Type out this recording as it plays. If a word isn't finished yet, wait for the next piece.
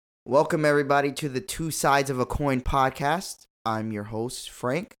Welcome, everybody, to the Two Sides of a Coin podcast. I'm your host,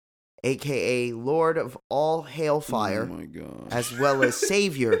 Frank, a.k.a. Lord of all Hailfire, Oh my God. as well as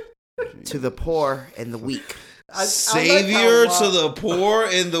Savior to the poor and the weak. Savior to the poor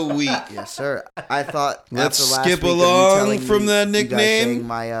and the weak. Yes, sir. I thought Let's after last skip week of you along telling from me that you guys saying nickname.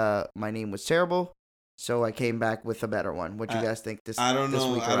 my name was terrible, so I came back with a better one. What do you guys think this? I don't this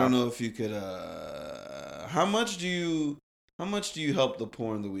know. week I around? don't know if you could. How much do you help the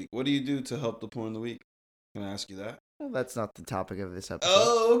poor in the week? What do you do to help the poor in the week? Can I ask you that? Well, that's not the topic of this episode.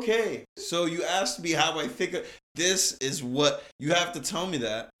 Oh, okay. So you asked me how I think of this is what you have to tell me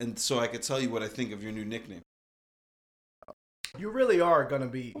that, and so I could tell you what I think of your new nickname. You really are gonna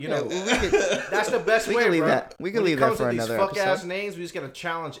be, Okay, know. well, we could- That's the best we way, can leave bro. that. We can When leave it that comes for to these another fuck ass episode. names, we just gotta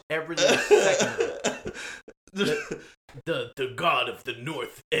challenge every little second. The god of the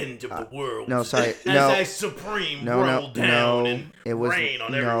north end of the world. No, sorry. As No. I supreme No, roll down and it was rain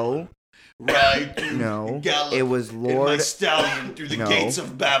on no, everyone. Right through no. Gallop It was and my Lord. stallion through the No. gates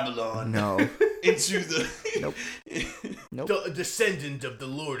of Babylon. No, Into the Nope. nope. The descendant of the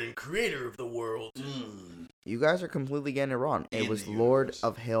Lord and creator of the world. Mm. You guys are completely getting it wrong. It In was the Lord universe.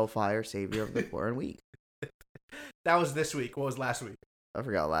 of Hailfire, Savior of the poor and weak. That was this week. What was last week? I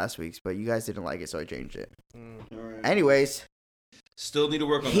forgot last week's, but you guys didn't like it, so I changed it. All right. Anyways, Still need to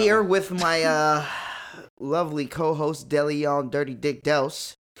work on here that one. with my lovely co-host Deleon Dirty Dick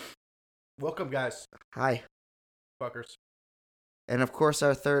Dels. Welcome, guys. Hi, Fuckers. and of course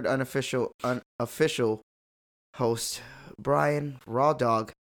our third unofficial host, Brian Raw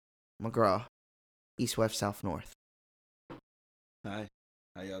Dog McGraw, East, West, South, North. Hi.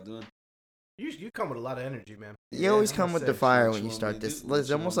 How y'all doing? You come with a lot of energy, man. You Yeah, always I'm come gonna with say, the fire what when you you want start me to this. do? What It's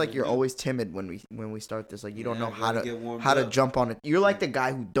you almost want me like to you're do? always timid when we start this. Like you don't Yeah, know I how gotta to get warmed how to up. jump on it. You're like the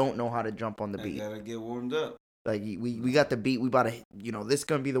guy who don't know how to jump on the I beat. gotta get warmed up. Like we got the beat. We about to this is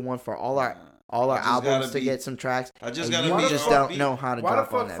gonna be the one for all our I just albums gotta to be- get some tracks. I just And gotta you be just on don't beat. know how to Why the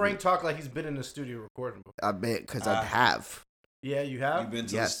jump on fuck that Frank beat. talk like he's been in the studio recording before? I bet because I have. Yeah, you have. You been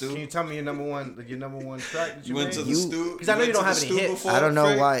to Yes. the Can stew? you tell me your number one track that You you went made? to the You- stew? 'Cause I know you went don't to have the any stew hits. before, I don't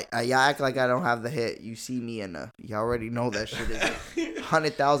know Frank? why. Y'all act like I don't have the hit. You see me in the. You already know that shit is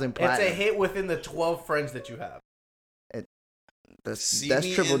 100,000 It's platinum. a hit within the 12 friends that you have. See That's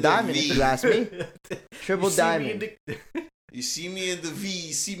me triple in the diamond if V. you ask me. Triple You see me diamond. in the- You see me in the V,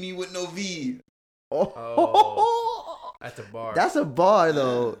 you see me with no V. Oh. That's a bar. That's a bar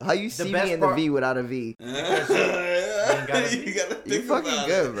though. How you see best me in the part- V without a V? you gotta- gotta You think fucking about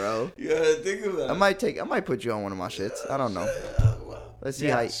good, it. bro. You gotta think about it. I might put you on one of my shits. I don't know. Let's see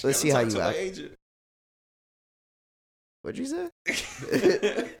Yeah, how just let's see how Gotta you talk to act. my agent. What'd you say?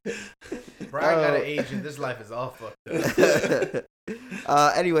 Brian got an Oh. agent. This life is all fucked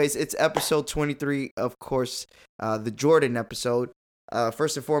up. Anyways, it's episode 23, of course, the Jordan episode.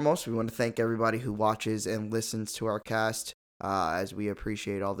 First and foremost, we want to thank everybody who watches and listens to our cast, as we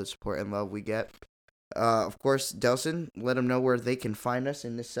appreciate all the support and love we get. Of course, Delson, let them know where they can find us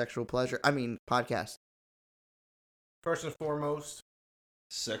in this podcast. First and foremost.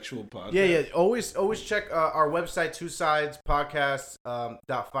 Sexual podcast. Yeah. Always check our website, Two Sides Podcast,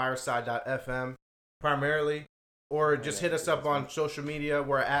 .fireside.fm primarily. Or just hit us up on social media.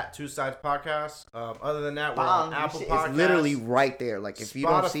 We're at Two Sides Podcast. Other than that, we're on Apple Podcasts. It's literally right there. Like, if you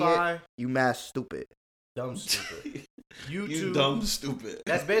don't see it, Spotify, you mad stupid. dumb stupid. You YouTube. dumb stupid.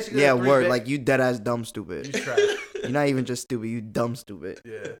 That's basically Yeah, the three word. big- Like, you dead ass dumb stupid. You trash. You're not even just stupid. You dumb stupid.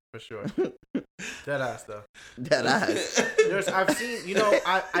 Yeah, for sure. Dead ass though. Dead ass. I've seen,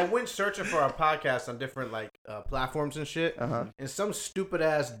 I went searching for our podcast on different platforms and shit, Uh-huh. and some stupid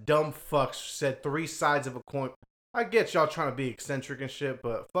ass dumb fucks said 3 sides of a coin. I get y'all trying to be eccentric and shit,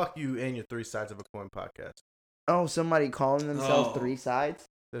 but fuck you and your 3 sides of a coin podcast. Oh, somebody calling themselves Oh. Three Sides?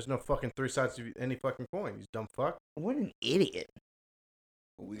 There's no fucking 3 sides to any fucking coin, you dumb fuck. What an idiot.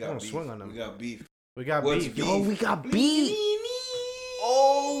 We Don't got beef. swing on them. We got beef. We got What's beef. beef? Yo, we got beef.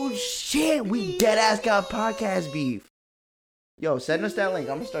 Oh, shit. We dead ass got podcast beef. Yo, send us that link.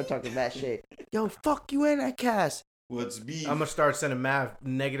 I'm going to start talking that shit. Yo, fuck you and that cast. What's beef? I'm gonna start sending mad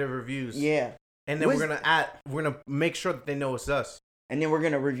negative reviews. Yeah. And then What's- we're gonna make sure that they know it's us. And then we're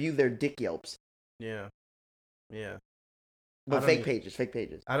going to review their dick yelps. Yeah. Yeah. I But don't fake need-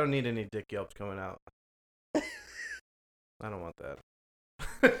 pages. I don't need any dick yelps coming out. I don't want that.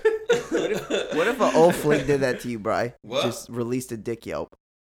 What if an old flick did that to you, Bri? What? Just released a dick yelp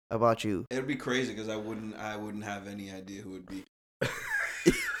about you. It'd be crazy because I wouldn't have any idea who would be.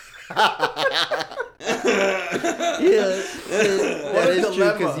 Yeah, that a is true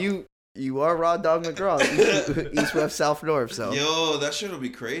dilemma. because you are Raw Dog McGraw, East, West, South, North. So Yo, that shit would be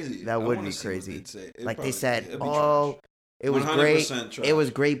crazy. That I would wanna be see what crazy. they'd say. It'd like they probably said, it'd be oh, trash. It was great. 100% trash. It was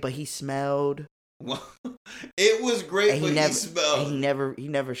great, but he smelled. It was great, And but he he smelled. And he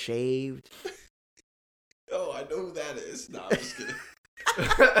never shaved. Oh, I know who that is. Nah, I'm just kidding.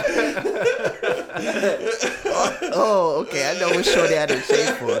 Oh, okay. I know what shorty I don't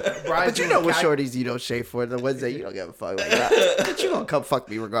shave for. Brian But you know what shorties you don't shave for. The ones that you don't give a fuck about. But you gonna come fuck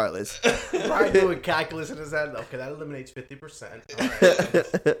me regardless. Brian doing calculus in his head. Okay, that eliminates 50%.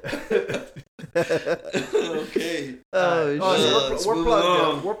 Okay. Oh, Oh, shit. so we're plugged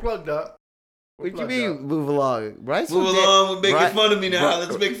up. We're plugged up. What you mean move along? Bryce Move was along with making Bri- fun of me now. Bri-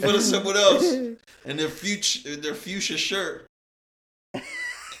 Let's make fun of someone else. And their fuchsia shirt.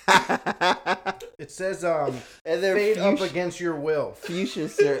 It says And they're fade up fuchsia- against your will. fuchsia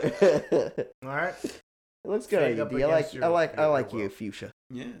shirt. It All right. looks good Fade on up you, D. I against like your you, will. fuchsia.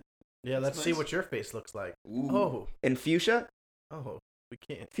 Yeah. Yeah, let's That's see nice. what your face looks like. Ooh. Oh, And fuchsia? we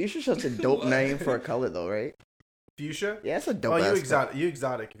can't. Fuchsia's such a dope What? name for a color, though, right? Fuchsia? Yeah, it's a dope. Oh, you ass exotic. You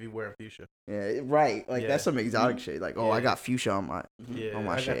exotic if you wear fuchsia. color. Yeah, right. Like Yeah. that's some exotic shit. Like, oh, I Yeah. got fuchsia on my. Yeah, Oh,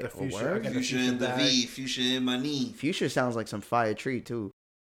 my I shit. got the Oh, fuchsia. word? I got the Fuchsia fuchsia in the bag. V. Fuchsia in my knee. Fuchsia sounds like some fire tree too.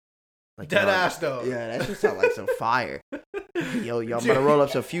 Like Dead y'all- ass though. Yeah, that just sounds like some fire. Yo, y'all better roll up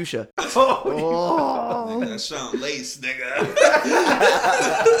some fuchsia. Oh, Oh, Nigga, that sound lace, nigga.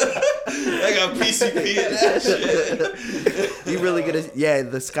 I got PCP in that shit. you really gonna? Yeah,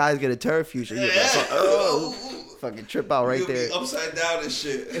 the sky's gonna turn fuchsia. You gonna fucking trip out right You'll be there. upside down and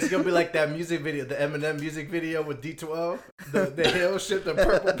shit. it's gonna be like that music video, the Eminem music video with D12, the hill shit, the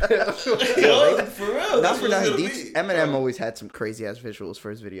purple pill. Yo, for real. Not That's for what it's nothing. gonna be. Eminem always had some crazy ass visuals for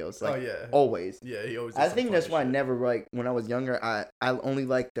his videos. Like, Oh yeah. always. Yeah, he always. I did some think that's funny why I shit. never like when I was younger. I only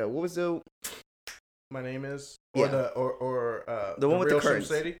liked the what was the My name is Yeah. the one with the real Slim curtains.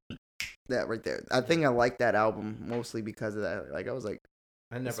 Shady. that right there. I think I liked that album mostly because of that. Like I was like,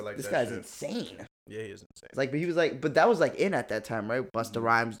 I never liked this that guy's shit. insane. Yeah, he is insane. It's like, but he was like, but that was like in at that time, right? Busta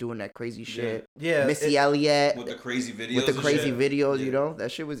Rhymes doing that crazy shit. Yeah, Missy Elliott With the crazy videos. with the and crazy shit. videos, Yeah. you know,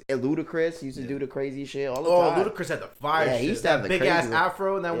 that shit was. And Ludacris used to Yeah. do the crazy shit all the Oh, time. Ludacris had the fire Yeah, shit. he used to have that the big ass crazy one.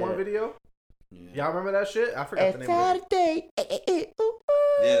 afro in that one Yeah. video. Yeah. Y'all remember that shit? I forgot the It's name of it. Saturday. Ooh, ooh.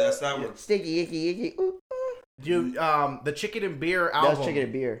 Yeah, that's that Yeah. one. Sticky, icky, icky. Ooh, ooh. Dude, the Chicken and Beer That album. was Chicken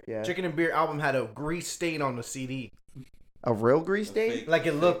and Beer. Yeah, Chicken and Beer album had a grease stain on the CD. a real grease A day. fake- Like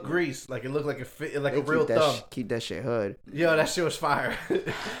it looked fake- grease. Like it looked like like They a real keep that thumb. keep that shit hood. Yo, that shit was fire. It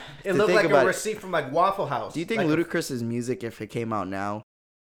To looked think like about a it. receipt from like Waffle House. Do you think like Ludacris's music, if it came out now,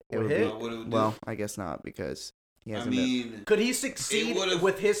 it Would would hit? be? What it would do. Well, I guess not because he I hasn't been. mean, could he succeed It would've-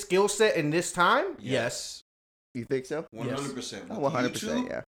 with his skill set in this time? yes. You think so? 100%. Oh, 100%.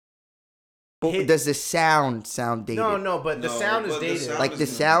 Yeah. But Hit- does the sound dated? No, but the No, sound is but the dated. sound Like is the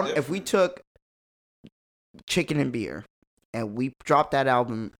gonna be sound. If we different. took Chicken and Beer and we dropped that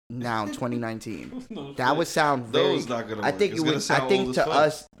album now in 2019, No that shit. would sound very. Those not gonna I work. think It's it gonna would. sound I think old to as fuck.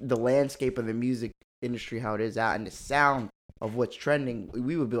 us, the landscape of the music industry, how it is out, and the sound of what's trending,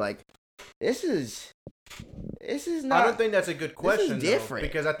 we would be like, this is not. I don't think that's a good question. though, different.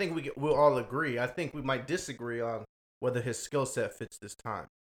 because I think we'll all agree. I think we might disagree on whether his skill set fits this time,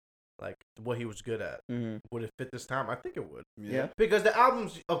 like what he was good at. Mhm. Would it fit this time? I think it would. Yeah. Because the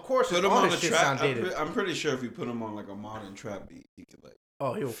albums, of course, Put him all on this a shit trap. sound dated. I'm pretty sure if you put him on like a modern trap beat, he could like,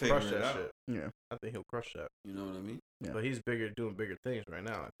 Oh, he'll figure crush it that out. shit. Yeah. I think he'll crush that. you know what I mean? Yeah. But he's doing bigger things right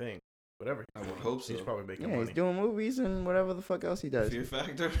now. I think. Whatever. I would hope so. He's probably making Yeah, money. he's doing movies and whatever the fuck else he does. Fear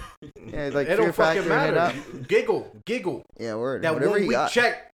Factor. Yeah, like it Fear don't Factor fucking and it matter. up. Giggle. Yeah, word. That Whatever 1 he week got.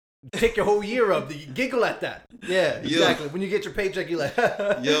 check, take your whole year up. You giggle at that. Yeah, Yo. exactly. When you get your paycheck, you like,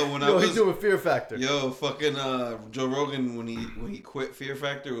 Yo, when I yo, was he's doing Fear Factor. Yo, fucking Joe Rogan when he quit Fear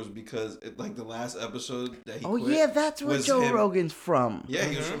Factor was because like the last episode that he Oh quit. yeah, that's where was Joe him. Rogan's from. Yeah,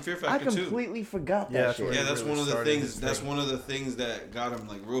 he was Mhm. from Fear I Factor too. completely forgot Yeah, that that's shit. where Yeah, he that's really one of the started things. his That's thing. one of the things that got him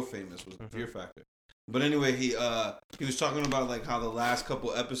like real famous was Mhm. Fear Factor. But anyway, he was talking about like how the last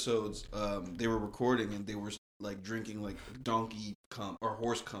couple episodes they were recording and they were like drinking like donkey cum or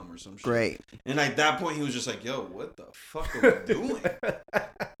horse cum or some shit. Great. And at that point, he was just like, "Yo, what the fuck are we doing?"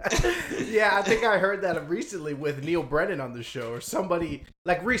 Yeah, I think I heard that recently with Neil Brennan on the show or somebody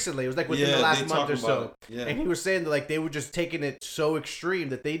like recently. It was like within the they last talk month or about so. it. Yeah, And he was saying that like they were just taking it so extreme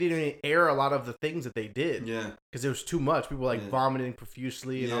that they didn't even air a lot of the things that they did yeah, because it was too much. People were like Yeah. vomiting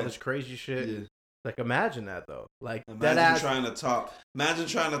profusely and all Yeah. this crazy shit. yeah. Like imagine that though. Like that Imagine ass. trying to top. Imagine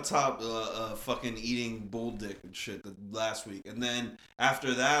trying to top fucking eating bull dick and shit last week, and then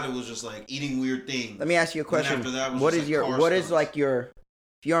after that it was just like eating weird things. Let me ask you a And question. after that was What just, is like, your car what is stunts. like your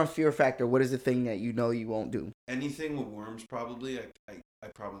if you're on Fear Factor, what is the thing that you know you won't do? Anything with worms, probably. I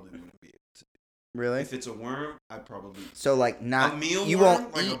probably wouldn't be able to. Really? If it's a worm, I probably. So like not A meal you worm?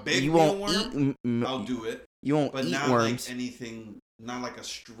 won't Like a eat big you meal won't worm? eat I'll do it. You won't But eat not worms. like anything, not like a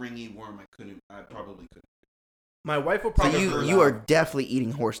stringy worm. I probably couldn't. My wife will So probably. you are definitely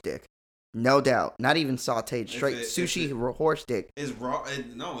eating horse dick. No doubt. Not even sauteed. Straight sushi horse dick. It's raw.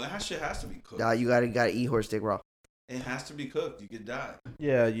 No, that shit has to be cooked. You gotta eat horse dick raw. It has to be cooked. You could die.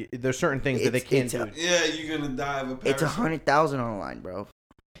 Yeah, there's certain things that they can't do. Yeah, you're gonna die of a parasite. It's 100,000 on the line, bro.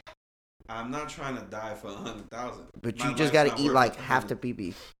 I'm not trying to die for 100,000. But you just gotta eat like half the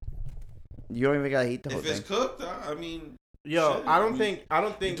pee. You don't even gotta eat the whole thing. If it's cooked, I mean. Yo, shit, I don't think.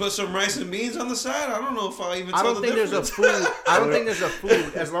 You put some rice and beans on the side. I don't know if I'll even. I don't tell think the there's a difference. food. I don't think there's a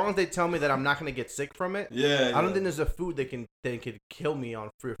food. As long as they tell me that I'm not gonna get sick from it. Yeah. I don't think there's a food that can kill me on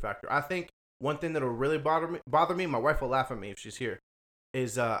Fear Factor. I think one thing that'll really bother me. My wife will laugh at me if she's here.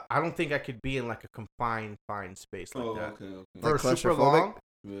 Is I don't think I could be in like a confined space like that for like super long.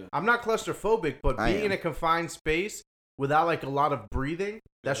 Yeah. I'm not claustrophobic, but I being am. in a confined space without like a lot of breathing,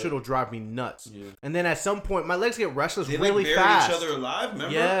 that shit will drive me nuts. Yeah. And then at some point, my legs get restless They really bury fast. each other alive.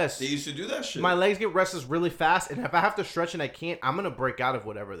 Remember? Yes. They used to do that shit. My legs get restless really fast, and if I have to stretch and I can't, I'm gonna break out of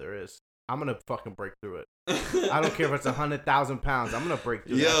whatever there is. I'm gonna fucking break through it. I don't care if it's 100,000 pounds. I'm gonna break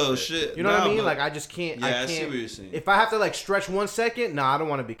through. Yo, that shit. You know what I mean? Like I just can't. Yeah, I I can't. see what you're saying. If I have to like stretch 1 second, I don't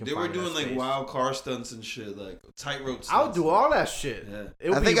want to be They confined. were doing in that like space. wild car stunts and shit, like tightrope stunts. I'll do all that shit. Yeah. It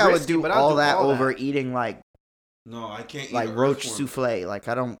would I be think I would risky, do but I'll all that all over that. eating like No, I can't eat like a roach earthworm. souffle. Like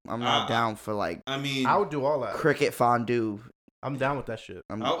I'm not down for like I mean, I would do all that. cricket fondue. I'm down with that shit.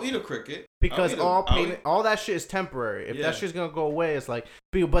 I'll eat a cricket Because I'll eat a- all that shit is temporary. If Yeah. that shit's gonna go away, it's like,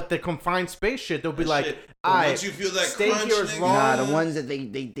 but the confined space shit, they'll be that like, shit. But "Alright, once you feel that stay crunch, here as nigga, long- Nah, the ones that they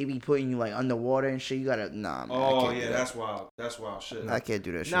be putting you like underwater and shit. You gotta man, I Oh can't do yeah, that. that's wild. That's wild shit. I can't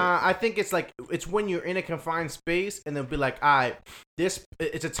do that shit. Nah, I think it's like it's when you're in a confined space and they'll be like, "Alright,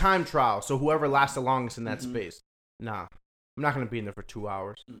 it's a time trial, so whoever lasts the longest in that Mhm. space." Nah, I'm not gonna be in there for 2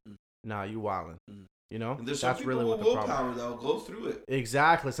 hours. Mm-mm. Nah, you wildin'. Mm. You know, And there's some that's people really what with the problem. willpower that'll go through it.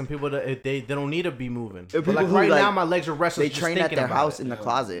 Exactly. Some people that they don't need to be moving. There are But like people who, right like, now, my legs are restless. They just train at thinking their about house it. in the Yeah.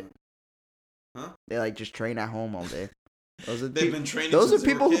 closet. Huh? They like just train at home all day. Those are They've peop- been training. Those are since they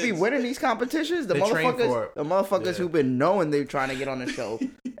people were who be kids. winning these competitions. The They train for motherfuckers, it. the motherfuckers Yeah. who've been knowing they're trying to get on the show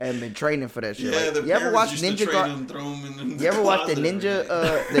and been training for that shit. Yeah, Like, the you ever parents watch used to Ninja? train them, throw 'em in You ever watch the closet Ninja?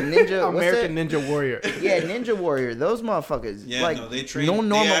 every day. The Ninja. what's American that? Ninja Warrior. Yeah, Ninja Warrior. Those motherfuckers. Yeah, like, no, they train. no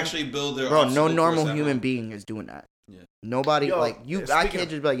normal, They actually build their. bro. No obstacle normal course at human home. being is doing that. Yeah. Nobody Yo, like you. I speaking can't of-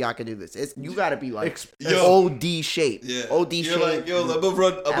 just be like, y'all can do this. It's you got to be like Yo. OD shape. Yeah. OD You're shape. like, yo, I'm gonna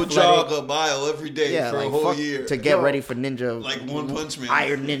run, I'm gonna athletic. jog a mile every day yeah, for like a whole fuck, year to get Yo, ready for Ninja. like One Punch Man.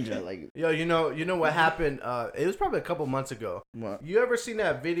 Iron Ninja. Like Yo, you know what happened? It was probably a couple months ago. what? You ever seen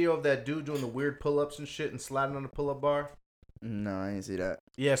that video of that dude doing the weird pull-ups and shit and sliding on the pull-up bar? No, I didn't see that.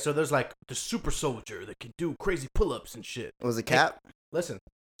 Yeah, so there's like the super soldier that can do crazy pull-ups and shit. Was it Cap? Listen,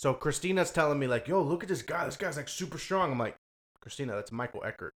 so Christina's telling me like, yo, look at this guy. This guy's like super strong. I'm like, Christina, that's Michael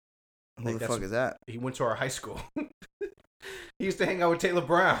Eckert. Who Like, the that's- fuck is that? He went to our high school. He used to hang out with Taylor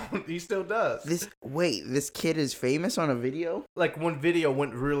Brown. He still does. This kid is famous on a video. Like one video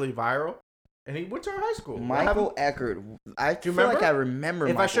went really viral, and he went to our high school. I have him- Michael Eckert. I feel remember? like I remember.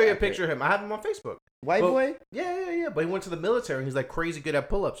 If I Michael show you a Eckert. picture of him, I have him on Facebook. white But- boy. Yeah. But he went to the military, and he's like crazy good at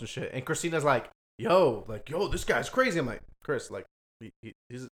pull-ups and shit. And Christina's like, yo, this guy's crazy. I'm like, Chris, like, he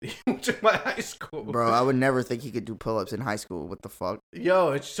went to my high school. Bro, I would never think he could do pull-ups in high school. What the fuck?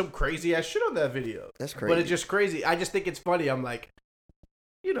 Yo, it's some crazy ass shit on that video. That's crazy. But it's just crazy. I just think it's funny. I'm like,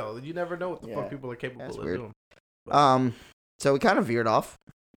 you know, you never know what the Yeah. fuck people are capable That's of weird. doing. So we kind of veered off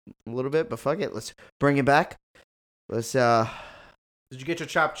a little bit, but fuck it. Let's bring it back. Let's Did you get your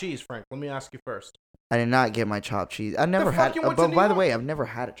chopped cheese, Frank? Let me ask you first. I did not get my chopped cheese. I never fuck had. you went to But New by the York? way, I've never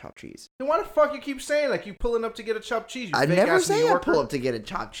had a chopped cheese. Then why the fuck you keep saying like you pulling up to get a chopped cheese? You I fake never ass New say I Yorker? pull up to get a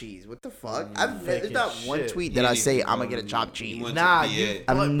chopped cheese. What the fuck? There's faking not one shit. tweet He that I didn't say even I'm go gonna get a to- chopped he cheese. went to Nah, PA. you.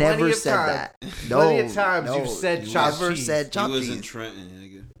 I've plenty never of said times- that. No, Plenty of times no, you've said you chopped never cheese. said He chopped was in cheese. Trenton, nigga.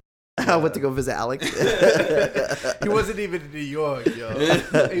 I went to go visit Alex. He wasn't even in New York, yo.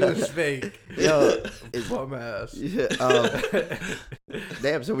 He was fake. Yo, is, Bum ass.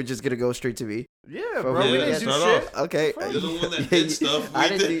 damn. So we're just gonna go straight to me. Yeah, From bro. We here, didn't do start shit. Okay. Fuck. You're the one that did stuff. I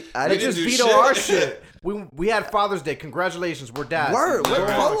didn't do. I They didn't just do veto shit. our shit. We had Father's Day. Congratulations, we're dads. Word. Go Wait, on,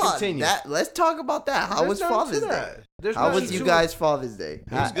 hold on. continue. Let's talk about that. How There's was nothing Father's to Day? that. There's How was nothing you to guys' Father's Day?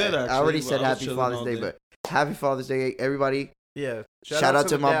 It was good, I already actually. said I was Happy chilling Father's all Day, day. but Happy Father's Day, everybody. it. Yeah. Shout out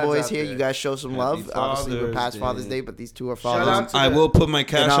to the my dads boys out here. there. You guys show some Happy love. Obviously, we're Father's past Father's Day. Day, but these two are Shout fathers. out to I the- will put my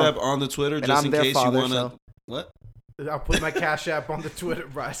Cash And I'm- App on the Twitter and just I'm in their case father, you wanna. so- What? I'll put my Cash App on the Twitter,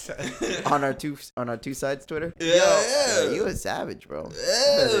 Bryce. on our two sides Twitter. Yeah, You a savage, bro.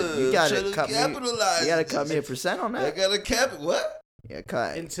 Yeah, You gotta tryna cut me. capitalize. You gotta cut me a percent on I that. gotta cap. What? Yeah,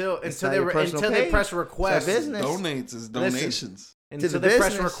 cut. Until It's they not your personal page. press request. It's business. Donates is donations. Until the they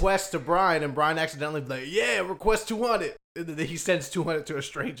press business. request to Brian, and Brian accidentally be like, yeah, request 200. And then he sends 200 to a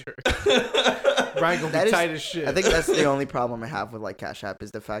stranger. Brian gonna That be is- tight as shit. I think that's the only problem I have with like Cash App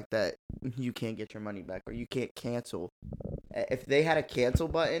is the fact that you can't get your money back or you can't cancel. If they had a cancel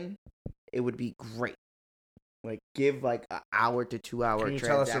button, it would be great. Like give like an hour to 2 hour. Can you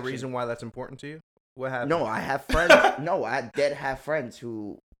tell us the reason why that's important to you? What happened? No, I have friends. No, I dead have friends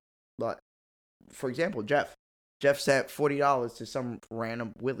who, like, for example, Jeff. Jeff sent $40 to some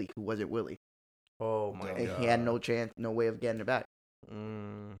random Willie who wasn't Willie. Oh my And god. he had no chance, no way of getting it back.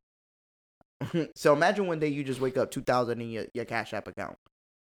 Mm. So imagine one day you just wake up 2,000 in your Cash App account.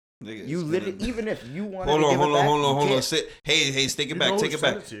 Nigga, You it's literally, gonna- even if you want Hold to on, give hold it back, on, hold on, you hold on. can't. Sit. Hey, take it You back, know take who it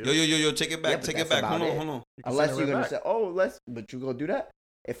back. sent it to you. Yo, take it Yeah, back, but take that's it back. about Hold on, it. hold on. You can Unless send you're it gonna right say, back. oh, but you gonna do that?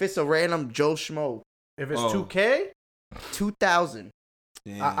 If it's a random Joe Schmo, If it's Oh. 2K, 2,000.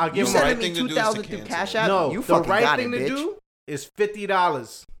 Damn. I'll give You him the sending right me thing to do is 2,000 to through cancel. Cash App? no, You the fucking right got thing it, to bitch. do is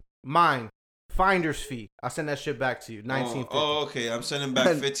 $50. Mine. Finder's fee. I'll send that shit back to you. $19.50. Oh, okay. I'm sending back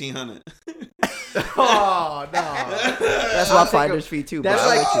 1,500. Oh, no. That's I'll my take a- finder's fee too. that's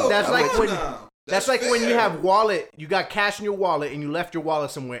bro. I'm like- with you. that's I'm like with when- you. That's like when you have wallet, you got cash in your wallet and you left your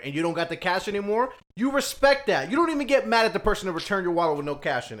wallet somewhere and you don't got the cash anymore. You respect that. You don't even get mad at the person to return your wallet with no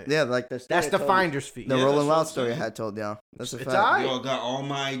cash in it. Yeah, like the That's the told you. finder's fee. The Yeah, Rolling that's what Loud I'm story I saying. had told y'all. That's a It's fact. alright. Yo, I got all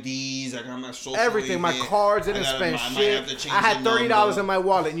my IDs. I got my social. Everything, my media. cards, didn't I spend might have shit. to change I had the $30 number. in my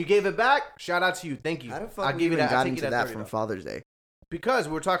wallet and you gave it back. Shout out to you. Thank you. How the fuck I'll we give you even that. I'll got take into you that $30. from Father's Day? Because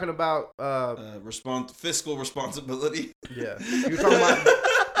we were talking about Fiscal responsibility. yeah. You were talking about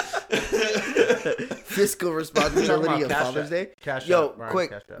Fiscal responsibility of Cash Father's App. Day. Cash Yo, App, Brian,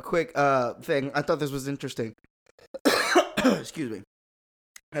 quick Cash App. thing. I thought this was interesting. Excuse me.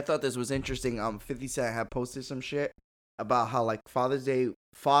 I thought this was interesting. 50 Cent had posted some shit about how like Father's Day,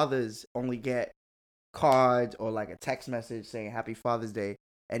 fathers only get cards or like a text message saying Happy Father's Day,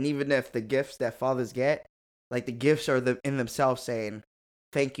 and even if the gifts that fathers get, like the gifts are in themselves saying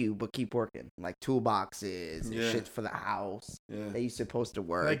thank you, but keep working, like toolboxes and Yeah. shit for the house Yeah. that you're supposed to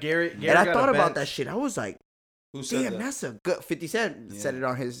work. Like Gary and I got thought a about Benz. that shit. I was like, Who said damn, that? that's a good 50 Cent said Yeah. it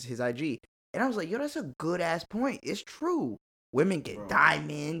on his IG. And I was like, yo, that's a good ass point. It's true. Women get Bro.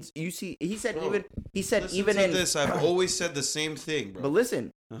 diamonds. You see, he said Bro, even Listen to in this. I've always said the same thing, bro. but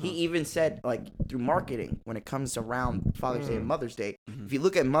listen, Uh-huh. he even said like through marketing when it comes around Father's Day and Mother's Day. Mhm. If you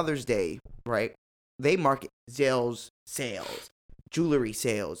look at Mother's Day, right, they market Zales sales, jewelry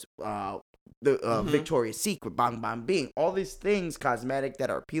sales, Victoria's Secret, Bang Bang Bing, all these things cosmetic that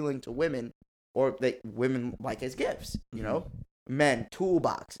are appealing to women or that women like as gifts. You know, men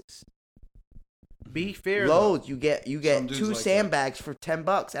toolboxes. Be fair. though. Lowe's, you get Some dudes two like that. sandbags for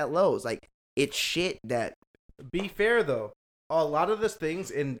 $10 at Lowe's. Like it's shit that Be fair though. A lot of the things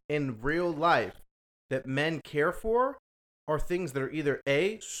in real life that men care for are things that are either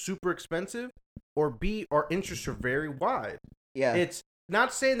A, super expensive, or B, our interests are very wide. yeah. It's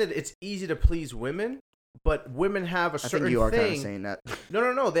not saying that it's easy to please women, but women have a I certain think you are kind of thing. saying that.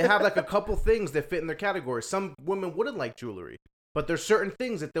 No. They have like a couple things that fit in their category. Some women wouldn't like jewelry, but there's certain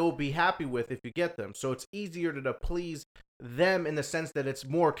things that they will be happy with if you get them. So it's easier to please them in the sense that it's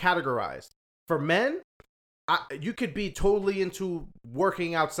more categorized. For men, you could be totally into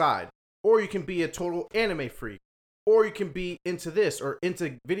working outside, or you can be a total anime freak, or you can be into this or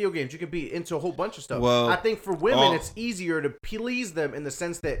into video games. You can be into a whole bunch of stuff. Well, I think for women, all- it's easier to please them in the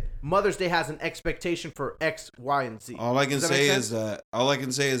sense that Mother's Day has an expectation for X, Y, and Z. All I can Does that say make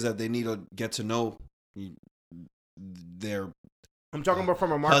is that they need to get to know their I'm talking about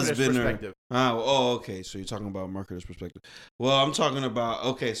from a marketer's husband perspective. okay. So you're talking about marketer's perspective. Well, I'm talking about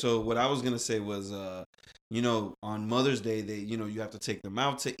okay. So what I was gonna say was, on Mother's Day, you have to take them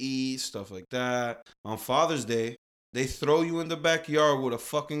out to eat, stuff like that. On Father's Day, they throw you in the backyard with a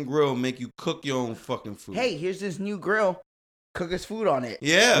fucking grill, make you cook your own fucking food. Hey, here's this new grill. Cook us food on it.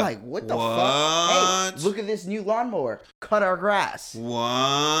 Yeah. Like, what the fuck? Hey, look at this new lawnmower. Cut our grass.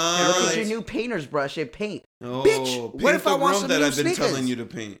 What? Look at your new painter's brush and paint. Oh, Bitch, what paint if the I want room some that new I've been sneakers? telling you to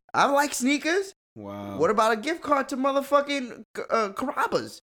paint? I like sneakers. Wow. What about a gift card to motherfucking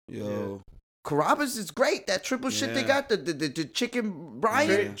Carrabba's? Yo. Carrabba's is great. That triple shit they Yeah. got, the chicken Brian.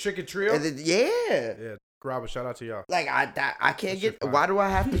 Yeah. Chicken trio. And yeah. Yeah, Grabba, shout out to y'all. Like I can't shit get. fire. Why do I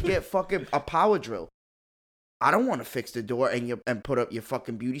have to get fucking a power drill? I don't want to fix the door and put up your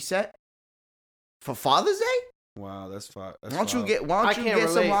fucking beauty set for Father's Day. Wow, that's fine. Why don't you I get can't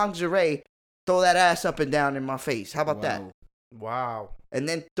some relate. lingerie? Throw that ass up and down in my face. How about that? Wow. And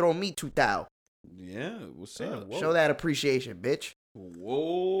then throw me 2,000. Yeah, what's Damn, up? whoa. Show that appreciation, bitch.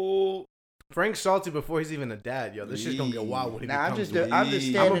 Whoa. Frank's salty before he's even a dad, yo. This shit's gonna get wild when he Nah, I'm becomes just one. I'm just Yee.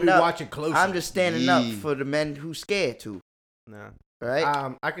 I'm gonna standing be up. watching closely. I'm just standing up Yee. for the men who scared to. Nah.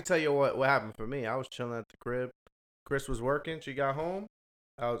 Right? I can tell you what happened for me. I was chilling at the crib. Chris was working. She got home.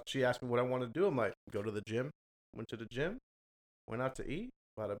 She asked me what I want to do. I'm like, go to the gym. Went to the gym. Went out to eat.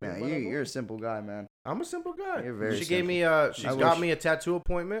 Bada bing, Nah, bada boom. you're a simple guy, man. I'm a simple guy. You're very She gave me she I got wish- me a tattoo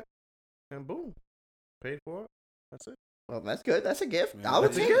appointment, and boom, paid for it. That's it. Well, that's good. That's a gift. Yeah, I would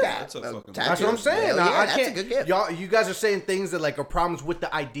that's a take gift. that. That's a fucking- tattoo. That's what I'm saying. Hell Nah, yeah, I that's can't. a good gift. You guys are saying things that like are problems with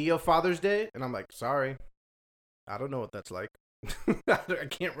the idea of Father's Day, and I'm like, sorry, I don't know what that's like. I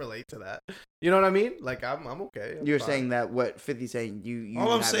can't relate to that. You know what I mean? Like I'm okay. I'm You're fine. saying that what 50's saying you All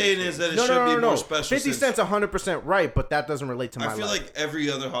I'm haven't saying is experienced. that it No, should no, no, be no. more special. 50 since Cent's 100% right, but that doesn't relate to my I feel life. like every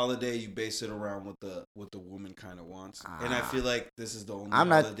other holiday you base it around what the woman kind of wants, and I feel like this is the only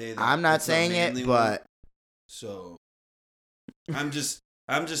holiday. I'm not it's a saying manly it, one. but So I'm just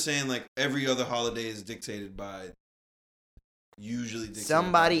saying like every other holiday is dictated by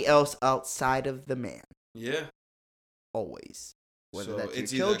somebody else outside of the man. Yeah. Always. Whether So that's your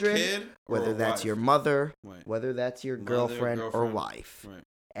it's either children, kid or whether a that's wife. your mother, Right. whether that's your Mother, girlfriend or girlfriend. wife. Right.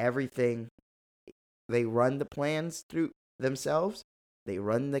 Everything, they run the plans through themselves. They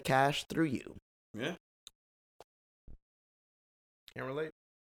run the cash through you. Yeah. Can't relate.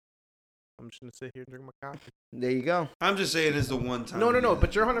 I'm just gonna sit here and drink my coffee. There you go. I'm just saying it's the one time. No.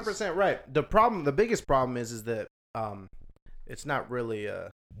 But you're 100% right. The biggest problem is that it's not really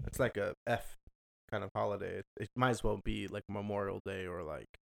it's like a F kind of holiday. It might as well be like Memorial Day or like.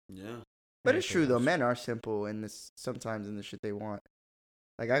 Yeah. But it's true anything though. else. Men are simple in this sometimes in the shit they want.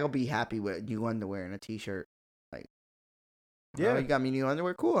 Like I could be happy with new underwear and a t-shirt. Like, Yeah. oh, you got me new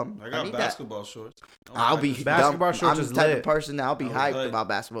underwear. Cool. I I got need that. basketball shorts. I'll be Basketball dumb. shorts I'm is the type lit. of person that I'll be I was hyped hyped. about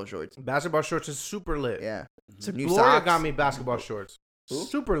basketball shorts. Basketball shorts is super lit. Yeah. Mhm. Some new Gloria socks. got me basketball shorts. Who?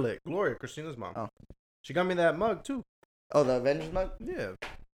 Super lit. Gloria, Christina's mom. Oh. She got me that mug too. Oh, the Avengers mug. Yeah.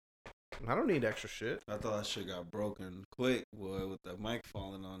 I don't need extra shit. I thought that shit got broken quick, boy, with the mic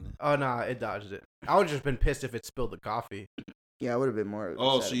falling on it. Oh nah, it dodged it. I would just been pissed if it spilled the coffee. Yeah, I would have been more.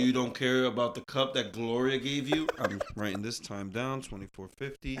 Oh, sad so about you don't care about the cup that Gloria gave you? I'm writing this time down,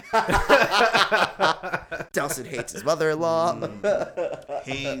 2450. that. Delson hates his mother-in-law.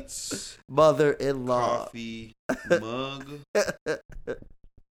 Hates Mother-in-law. coffee mug.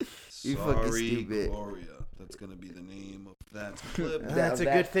 You fucking Sorry, stupid. Gloria. That's gonna be the name of that clip. That's a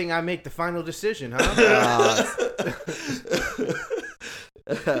that- good thing I make the final decision, huh?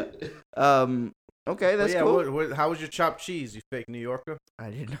 Okay, that's yeah, cool. how was your chopped cheese, you fake New Yorker? I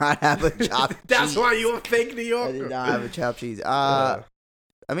did not have a chopped That's cheese. why you a fake New I Yorker. did not have a chopped cheese. Yeah.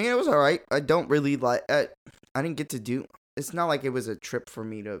 I mean, it was all right. I don't really like. I didn't get to do. It's not like it was a trip for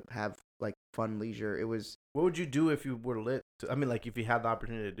me to have like fun leisure. It was What would you do if you were lit? I mean, like if you had the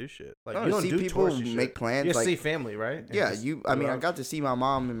opportunity to do shit. Like to you don't see do people touristy shit. make plans. You like, see family, right? And yeah, just I go mean, I out. got to see my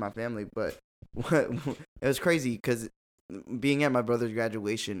mom and my family, but it was crazy because being at my brother's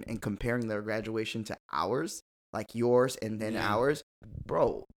graduation and comparing their graduation to ours, like yours and then Yeah. ours,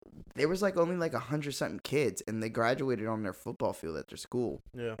 bro. There was like only like 100 something kids, and they graduated on their football field at their school.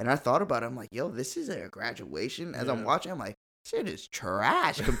 Yeah. And I thought about it. I'm like, yo, this is a graduation. As I'm Yeah. watching, I'm like, shit is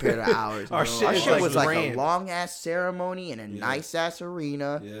trash compared to ours. Our No, shit Our is shit like was like a grand. long ass ceremony and a Yeah. nice ass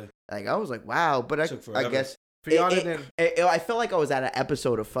arena. Yeah. Like I was like, wow. But Took I forever. guess For y'all didn't. I felt like I was at an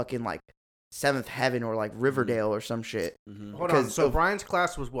episode of fucking like Seventh Heaven or like Riverdale or some shit. Mm-hmm. Hold on. 'cause So of- Brian's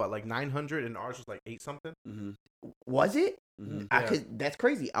class was what, like 900, and ours was like 8 something. Mm-hmm. Was it? Mm-hmm. Yeah. That's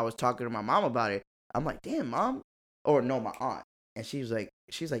crazy. I was talking to my mom about it. I'm like, damn, mom, or no, my aunt, and she's like,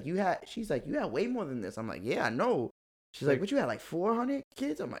 you had way more than this. I'm like, yeah, I know. She's like, what you had like 400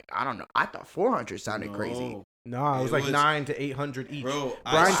 kids? I'm like, I don't know. I thought 400 sounded crazy. No, it was It like was- 9 to 800 each. Bro,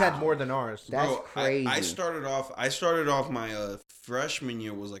 Brian's I- had more than ours. That's Bro, crazy. I started off my freshman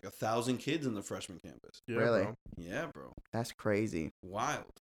year was like 1,000 kids in the freshman campus. Yeah, Really? bro. Yeah, bro. That's crazy. Wild.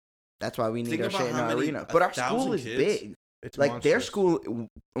 That's why we need Think our about shit in how our many- arena. But our 1,000 school is kids? big. It's Like their monstrous. school,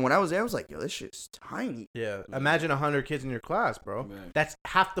 when I was there, I was like, yo, this shit's tiny. Yeah. Imagine 100 kids in your class, bro. Man. That's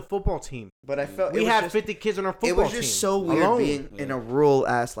half the football team. But I felt We had 50 kids on our football It team. was just so weird alone. being in Yeah. a rural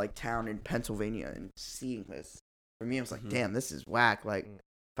ass like town in Pennsylvania and seeing this. For me, I was like, Mhm. damn, this is whack. Like, Mm.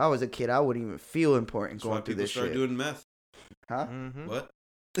 if I was a kid, I wouldn't even feel important That's why going through people this start shit. doing meth. Huh? Mhm. What?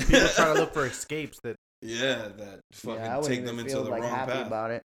 People try to look for escapes that. Yeah, that fucking Yeah, I wouldn't take them even into feel the like wrong happy path.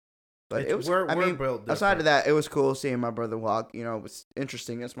 about it. But It's- it was. we're I mean, built aside of different. that, it was cool seeing my brother walk. You know, it was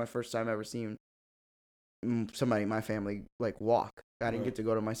interesting. It's my first time ever seeing somebody in my family like walk. I didn't Right. get to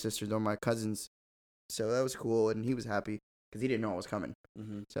go to my sisters or my cousins, so that was cool, and he was happy because he didn't know I was coming.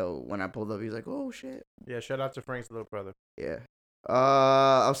 Mm-hmm. So when I pulled up, he was like, "Oh shit, Yeah, shout out to Frank's little brother. yeah."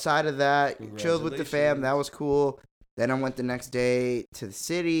 Outside of that, chilled with the fam. That was cool. Then I went the next day to the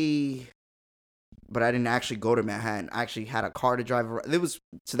city, but I didn't actually go to Manhattan. I actually had a car to drive around.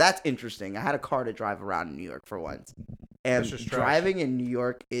 So that's interesting. I had a car to drive around in New York for once. And driving in New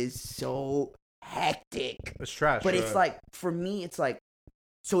York is so hectic. It's trash. But it's like, for me, it's like,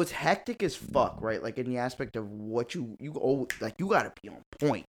 so it's hectic as fuck, right? Like in the aspect of what you gotta be on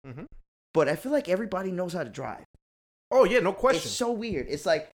point. Mm-hmm. But I feel like everybody knows how to drive. Oh yeah, no question. It's so weird. It's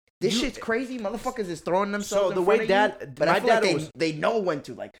like this shit's crazy. Motherfuckers is throwing themselves. So the way dad, but I feel like they know when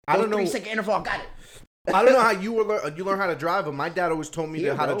to. Like I don't know. 3-second interval. Got it. I don't know how you learn how to drive, but my dad always told me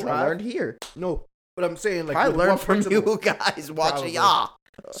how to drive. I learned here. No, but I'm saying like I learned from you guys watching y'all.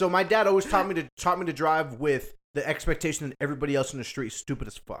 So my dad always taught me to drive with the expectation that everybody else in the street is stupid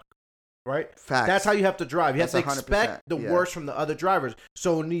as fuck. Right? Facts. That's how you have to drive. You have to 100%. expect the worst from the other drivers.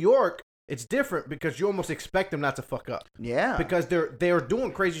 So in New York, it's different because you almost expect them not to fuck up. Yeah. Because they're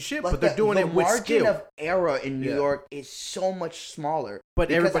doing crazy shit, but they're doing it with skill. The margin of error in New York is so much smaller.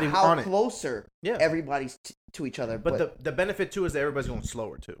 But everybody's on it. How closer everybody's to each other. But the benefit too is that everybody's going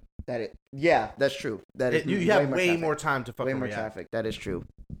slower too. That's true. You have way more time to fucking react. Traffic. That is true.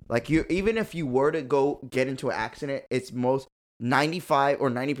 Like even if you were to go get into an accident, it's most 95 or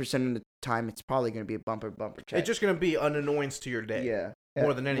 90% of the time it's probably going to be a bumper check. It's just going to be an annoyance to your day. Yeah.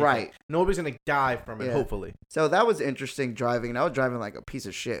 More than anything. Right. Nobody's going to die from it, hopefully. So that was interesting driving. And I was driving like a piece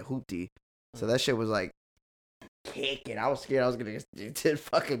of shit hoopty. So that shit was like kicking. I was scared I was going to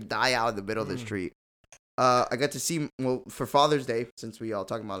fucking die out in the middle of the street. I got to see, for Father's Day, since we all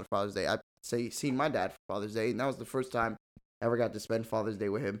talking about Father's Day, I seen my dad for Father's Day. And that was the first time I ever got to spend Father's Day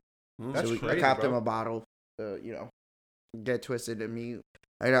with him. That's so crazy, I copped him a bottle, get twisted and me.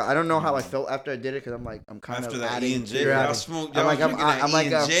 I don't know how I felt after I did it because I'm kind after of that adding. E&J, y'all smoked. I'm like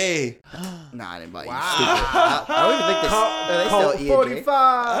E&J. Nah, I didn't buy wow. I don't even think they sell E&J.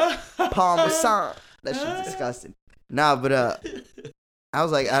 45 Parmesan. That shit's disgusting. Nah, but I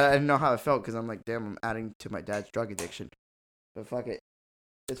was like, I didn't know how I felt because I'm like, damn, I'm adding to my dad's drug addiction. But fuck it,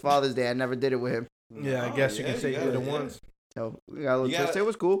 it's Father's Day. I never did it with him. Yeah, I guess you can say you did it once. So we got a little twist. It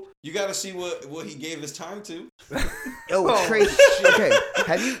was cool. You got to see what he gave his time to. Crazy. Okay,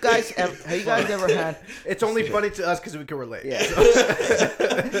 have you guys ever had? It's only funny to us because we can relate. Yeah.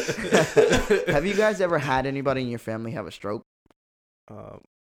 Have you guys ever had anybody in your family have a stroke?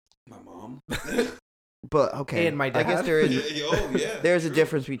 My mom. But okay, and my dad. I guess there is. Yeah. There's a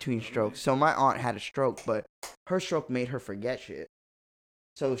difference between strokes. So my aunt had a stroke, but her stroke made her forget shit.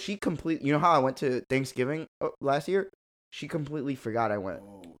 So she You know how I went to Thanksgiving last year? She completely forgot I went.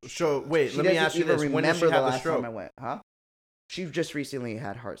 So wait, let me ask you this: when did she have the stroke? Time I went, huh? She just recently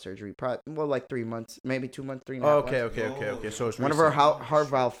had heart surgery. Probably, like 3 months, maybe 2 months, 3.5 months. Okay. So it's one of her heart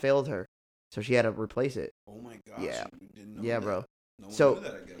valve failed her, so she had to replace it. Oh my gosh! Yeah, didn't know that. Bro. No one knew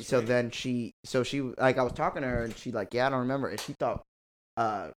that, I guess, so right? then she like I was talking to her and she like, yeah, I don't remember, and she thought,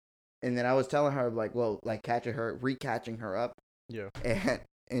 and then I was telling her like, well, like recatching her up. Yeah.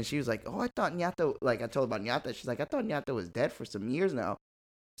 And she was like, oh, I thought Nyata, like I told her about Nyata. She's like, I thought Nyata was dead for some years now.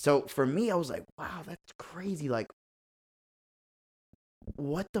 So for me, I was like, wow, that's crazy. Like,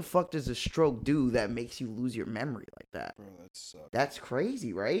 what the fuck does a stroke do that makes you lose your memory like that? Bro, that sucks. That's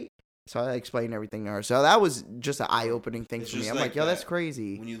crazy, right? So I explained everything to her. So that was just an eye-opening thing for me. I'm like, yo, that's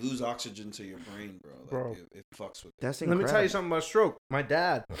crazy. When you lose oxygen to your brain, bro, it fucks with that's it. incredible. Let me tell you something about stroke. My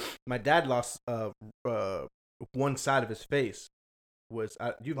dad lost one side of his face.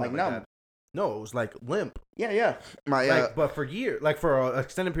 You've like met my numb. dad. No, it was like limp. Yeah. But for years, like for an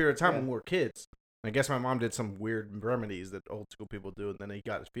extended period of time when we were kids. I guess my mom did some weird remedies that old school people do, and then he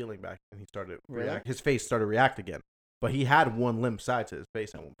got his feeling back, and he started react. His face started to react again. But he had one limp side to his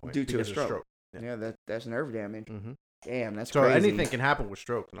face at one point due to a stroke. Yeah, that's nerve damage. Mm-hmm. Damn, that's so crazy. anything can happen with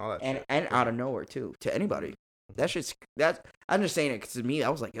stroke and all that. And out of nowhere too, to anybody. I'm just saying it because to me, I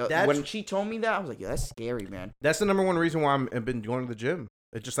was like, yo, when she told me that, I was like, yo, that's scary, man. That's the number one reason why I've been going to the gym.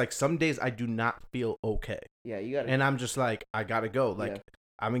 It's just like some days I do not feel okay. Yeah, you got to. And I'm just like, I gotta go. Like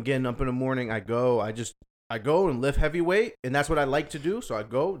I'm getting up in the morning. I go and lift heavy weight, and that's what I like to do. So I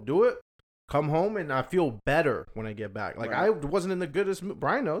go do it, come home, and I feel better when I get back. Like I wasn't in the goodest mood.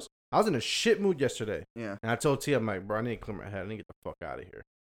 Brian knows. I was in a shit mood yesterday. Yeah. And I told T, I'm like, bro, I need to clear my head. I need to get the fuck out of here.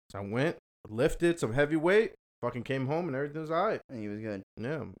 So I went, lifted some heavy weight, fucking came home, and everything was all right. And he was good.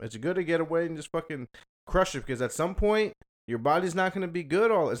 Yeah. It's good to get away and just fucking crush it, because at some point, your body's not going to be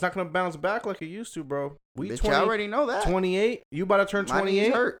good. It's not going to bounce back like it used to, bro. Bitch, I already know that. 28. You about to turn 28? My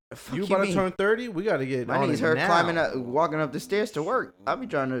knees hurt. You about to turn 30? We got to get my knees hurt now. Walking up the stairs to work. I'll be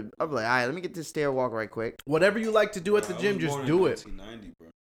like, all right, let me get this stair walk right quick. Whatever you like to do at the gym, just do it. Bro.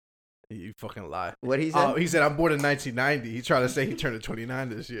 You fucking lie. What he said? Oh, he said I'm born in 1990. He tried to say he turned 29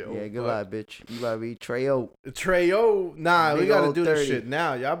 this year. Yeah, Oh, good fuck. lie, bitch. You gotta be Treo. Treyo, nah, we Big gotta old do 30. this shit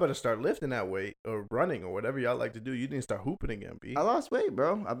now. Y'all better start lifting that weight or running or whatever y'all like to do. You need to start hooping again, B. I lost weight,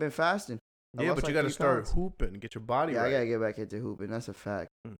 bro. I've been fasting. I Yeah, lost but you like gotta 3 start pounds. hooping, get your body Yeah, right. I gotta get back into hooping. That's a fact.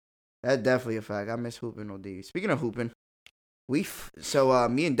 Mm. That's definitely a fact. I miss hooping OD. Speaking of hooping, me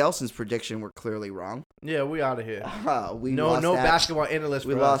and Delson's prediction were clearly wrong. Yeah, we out of here. We No lost that. basketball analyst.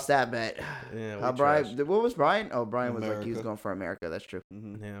 We for lost us. that bet. Yeah, we How trash. Brian? What was Brian? Oh, Brian was like he was America. going for America. That's true.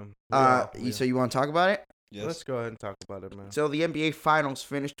 Mm-hmm. Yeah. So you want to talk about it? Yes. Let's go ahead and talk about it, man. So the NBA Finals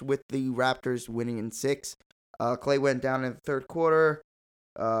finished with the Raptors winning in 6. Clay went down in the third quarter.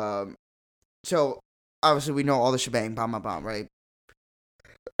 So obviously we know all the shebang, bomb, right?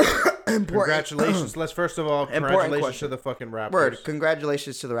 Congratulations. Let's first of all, congratulations question. to the fucking Raptors. Word.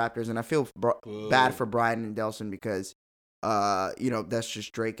 Congratulations to the Raptors, and I feel Whoa. bad for Brian and Delson because, that's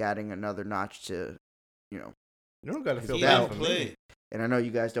just Drake adding another notch to, You don't gotta feel He bad didn't for play. me. and I know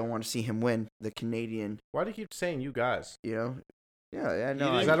you guys don't want to see him win the Canadian. Why do you keep saying you guys? Yeah, I know. didn't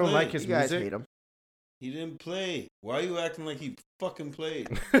Because I don't play. like his You guys music. hate him. He didn't play. Why are you acting like he fucking played?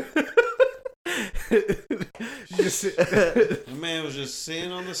 Yeah, The man was just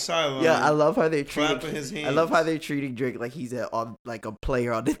sitting on the sideline. I love how they clapping treating. his hands. I love how they're treating Drake like he's a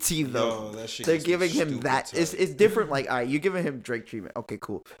player on the team though. Yo, that shit They're gets me giving him stupid that. tight. It's different. Like, all right, you're giving him Drake treatment. Okay,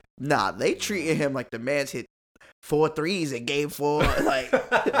 cool. Nah, they treating him like the man's hit 4 threes in game 4. Like, Yo,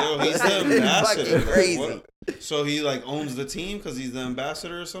 he's the it's ambassador. fucking crazy. What? So he like owns the team because he's the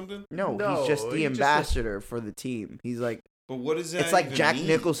ambassador or something. No, No, he's just the he's just ambassador for the team. He's like, But what is that? it's like even Jack mean?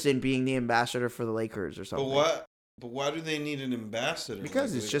 Nicholson being the ambassador for the Lakers or something. But what? But why do they need an ambassador?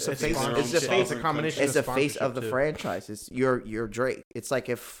 Because it's just a It's face. their It's own a shit. face. It's a combination It's of a face of the sponsorship, too. franchise. It's you're Drake. It's like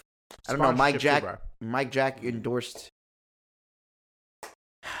if I don't know Mike Sponsorship too, bro. Jack endorsed.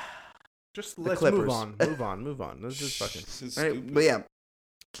 Just The let's Clippers. move on. Let's just fucking. It's Right, stupid. but yeah,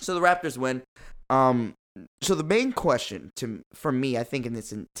 so the Raptors win. So the main question for me, I think, in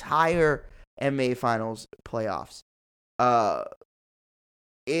this entire NBA Finals playoffs,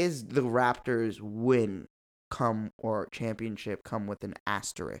 is the Raptors win or championship come with an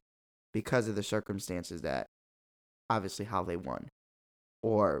asterisk because of the circumstances that obviously how they won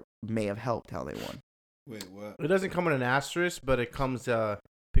or may have helped how they won. Wait, what? It doesn't come with an asterisk, but it comes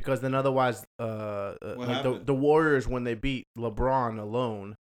because then otherwise, like happened? the Warriors when they beat LeBron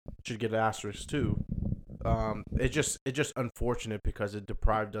alone should get an asterisk too. It's just unfortunate because it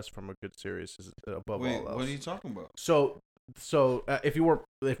deprived us from a good series above Wait, all else. what are you talking about? So if you Brian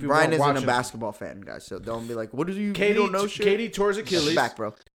weren't isn't watching, a basketball fan, guys, so don't be like, "What is you? Katie, you don't know shit." Katie tore his Achilles. Back,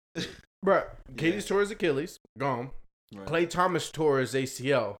 bro. Bro, Katie's tore his Achilles. Gone. Right. Klay Thomas tore his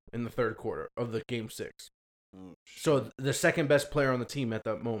ACL in the third quarter of the game 6. Oh, shit. So the second best player on the team at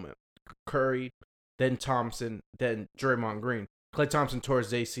that moment, Curry, then Thompson, then Draymond Green. Klay Thompson tore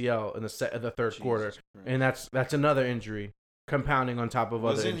his ACL in the third Jesus quarter, Christ. and that's another injury compounding on top of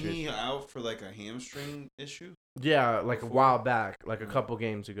other Wasn't injuries. he out for like a hamstring issue? Yeah, like before? a while back, like a Yeah. couple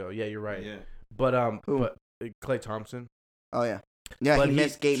games ago. Yeah, you're right. Yeah, But Who? but Klay Thompson, Oh yeah, yeah. But he he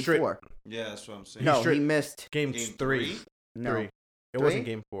missed game straight- 4. yeah, that's what I'm saying. No, straight- he missed. game, Game 3. No, 3. It Three? wasn't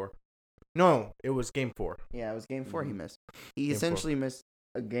game 4. No, it was game 4. yeah, it was game 4. He Mhm. missed. He Game essentially missed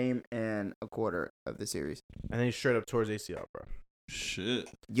a game and a quarter of the series. And then he straight up tore his ACL, bro. Shit.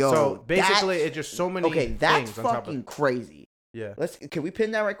 Yo, so basically, that's- it's just so many okay. That's things on top of fucking crazy. yeah. Can we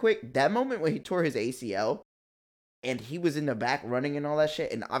pin that right quick? That moment when he tore his ACL, and he was in the back running and all that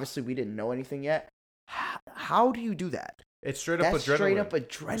shit, and obviously we didn't know anything yet. How do you do that? It's straight up That's adrenaline. straight up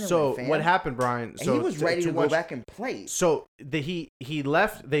adrenaline. So fam. what happened, Brian? And So he was ready to go watch- back and play. So he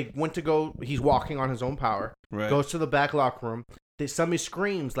left. They went to go. He's walking on his own power. Right. Goes to the back locker room. Somebody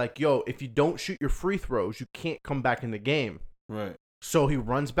screams like, "Yo, if you don't shoot your free throws, you can't come back in the game." Right. So he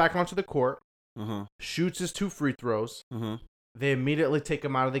runs back onto the court, Uh huh. shoots his 2 free throws. Uh huh. They immediately take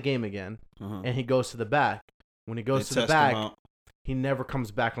him out of the game again, Uh huh. and he goes to the back. When he goes to the back, he never comes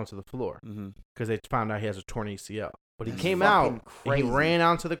back onto the floor Mm-hmm. because they found out he has a torn ACL. But he That's came fucking out and crazy. he ran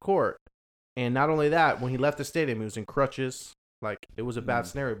onto the court. And not only that, when he left the stadium, he was in crutches. Like, it was a bad Mhm.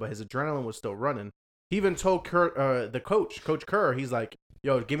 scenario, but his adrenaline was still running. He even told Coach Kerr, he's like,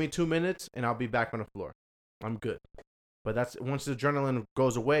 "Yo, give me 2 minutes and I'll be back on the floor. I'm good." But that's once the adrenaline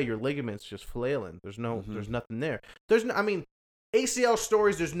goes away, your ligaments just flailing. There's Mhm. nothing there. I mean, ACL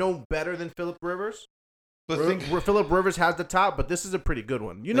stories. There's no better than Phillip Rivers. But Where Phillip Rivers has the top, but this is a pretty good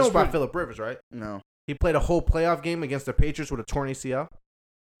one. You That's know about pretty- Phillip Rivers, right? No. He played a whole playoff game against the Patriots with a torn ACL.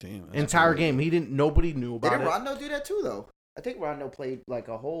 damn, that's Entire crazy. game. Nobody knew about Didn't it. Rondo do that too, though? I think Rondo played like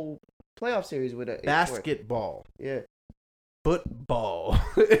a whole playoff series with a Basketball. Yeah. football.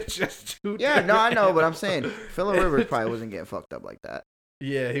 It's just too. Yeah, no, I know, but I'm saying Phillip Rivers probably wasn't getting fucked up like that.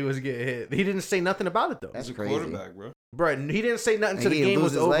 Yeah, he was getting hit. He didn't say nothing about it though. That's He's a crazy. quarterback, bro. Bro, he didn't say nothing And until the he didn't game lose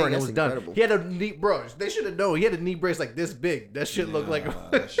was his over leg? and it That's was done. incredible. He had a knee, bro. They should have known. He had a knee brace like this big. That shit looked like.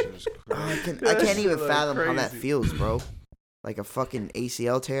 That shit was Oh, crazy. I That can't even shit look fathom how that crazy. feels, bro. Like a fucking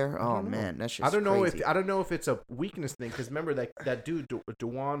ACL tear. Oh don't know. man, that's just. I don't know crazy. if it's a weakness thing because remember that dude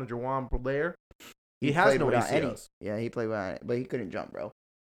Juwan Blair, he has played no without ACLs. Yeah, he played without it, but he couldn't jump, bro.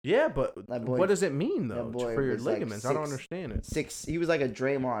 Yeah, but That boy- what does it mean though that boy for your was like ligaments? I don't 6'. understand it. He was like a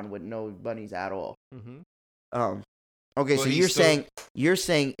Draymond with no bunnies at all. Mm-hmm. Okay, But so he's you're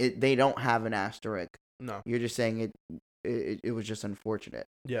saying they don't have an asterisk. No. You're just saying it was just unfortunate.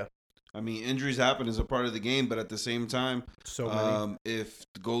 Yeah. I mean, injuries happen as a part of the game, but at the same time, So many. if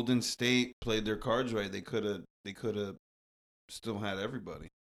Golden State played their cards right, they could have still had everybody.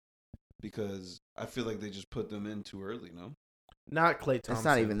 Because I feel like they just put them in too early, no? Not Klay Thompson. It's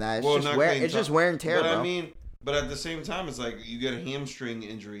not even that. It's Well, just not wear. Klay It's just Thompson. wear and tear, But bro. I mean, but at the same time, it's like you get a hamstring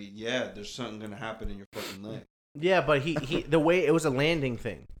injury. Yeah, there's something gonna happen in your fucking leg. Yeah, but he the way it was a landing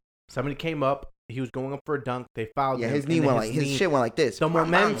thing. Somebody came up. He was going up for a dunk. They fouled yeah, him. his knee and went then like his shit went like this. The Bang,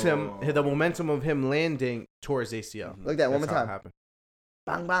 bang. momentum of him landing tore his ACL. Mhm. Look at that one That's more how it time. happened.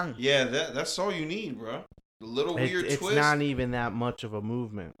 Bang bang. Yeah, that's all you need, bro. A little weird It's twist, not even that much of a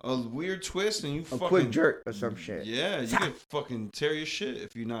movement. a weird twist, and you A fucking quick jerk or some shit. Yeah, you could fucking tear your shit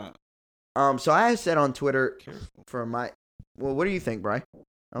if you're not So I said on Twitter careful for my. Well, what do you think, Bri? I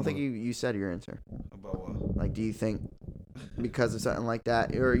don't think you said your answer. about what. Like, do you think because of something like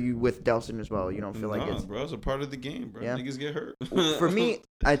that, or are you with Delson as well? You don't feel like it's. bro, it's a part of the game, bro. Yeah. Niggas get hurt. For me,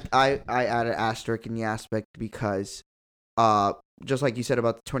 I add an asterisk in the aspect because, just like you said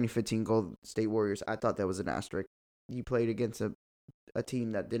about the 2015 Golden State Warriors, I thought that was an asterisk. You played against a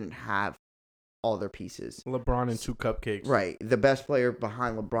team that didn't have all their pieces. LeBron and 2 cupcakes. Right. The best player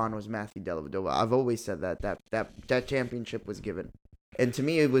behind LeBron was Matthew Dellavedova. I've always said that championship was given. And to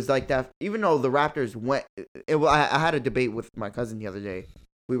me, it was like that. Even though the Raptors went, I had a debate with my cousin the other day.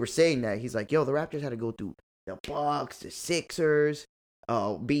 We were saying that he's like, "Yo, the Raptors had to go through the Bucks, the Sixers,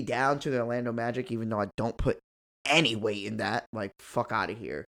 be down to the Orlando Magic." Even though I don't put any weight in that, like, fuck out of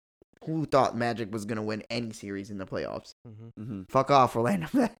here. Who thought Magic was gonna win any series in the playoffs? Mm-hmm. Mhm. Fuck off, Orlando.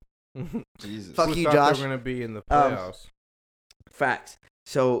 Jesus. Fuck Who you, thought Josh. They were gonna be in the playoffs. Facts.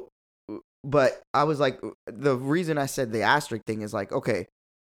 So, but I was like, the reason I said the asterisk thing is like, okay,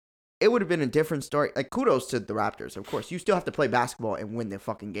 it would have been a different story. Like, kudos to the Raptors, of course. You still have to play basketball and win the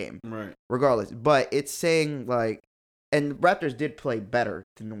fucking game, Right. regardless. But it's saying like, and Raptors did play better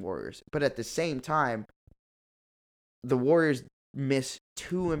than the Warriors, but at the same time, the Warriors missed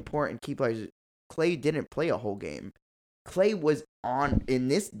 2 important key players. Klay didn't play a whole game. Klay was on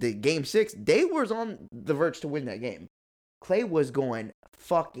the game 6. They was on the verge to win that game. Klay was going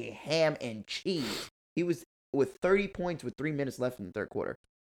fucking ham and cheese. He was with 30 points with 3 minutes left in the third quarter.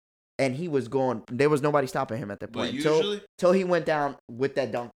 And he was going, there was nobody stopping him at that But point. usually, Till he went down with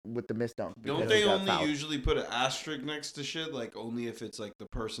that dunk, with the missed dunk. don't because they he got only fouled. usually put an asterisk next to shit? Like, only if it's, like, the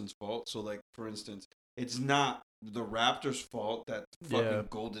person's fault? So, like, for instance, it's not the Raptors' fault that fucking Yeah.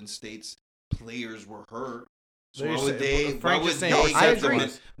 Golden State's players were hurt. So They're why would saying- they? Why Frank would is saying they? I agree.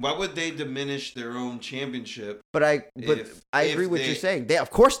 Why would they diminish their own championship? But I agree with if you're they- saying.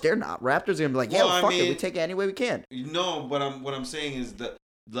 Of course they're not. Raptors are gonna be like, yeah, Well, I fuck it, we mean- take it any way we can. No, but what I'm saying is that,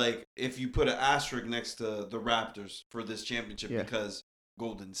 like, if you put an asterisk next to the Raptors for this championship Yeah. because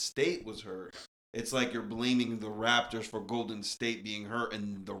Golden State was hurt, it's like you're blaming the Raptors for Golden State being hurt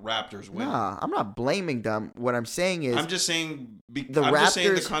and the Raptors winning. Nah, I'm not blaming them. What I'm saying is I'm just saying the I'm just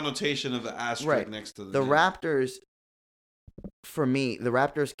saying the Raptors- connotation of the asterisk Right. next to the name. Raptors. For me, the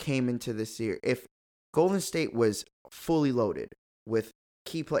Raptors came into this year. If Golden State was fully loaded with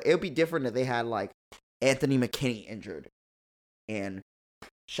key play, it would be different if they had like Anthony McKinney injured and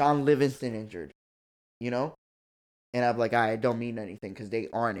Sean Livingston injured, you know. And I'm like, I don't mean anything because they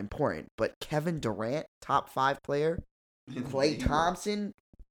aren't important. But Kevin Durant, top 5 player, Klay Thompson,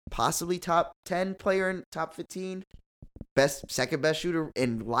 possibly top 10 player in top 15, second best shooter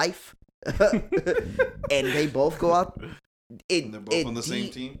in life, and they both go out. And they're both on the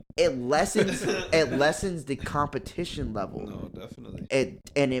same team. It lessens the competition level. No, definitely.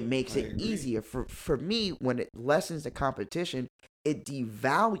 And it makes I it agree. easier for me when it lessens the competition. It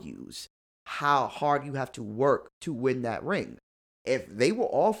devalues how hard you have to work to win that ring. If they were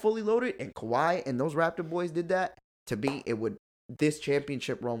all fully loaded and Kawhi and those Raptor boys did that, to me, this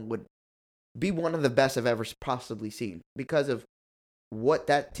championship run would be one of the best I've ever possibly seen because of what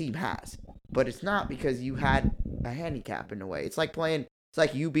that team has. But it's not because you had a handicap in a way. It's like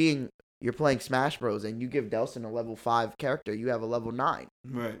you being you're playing Smash Bros. And you give Delson a level 5 character, you have a level 9.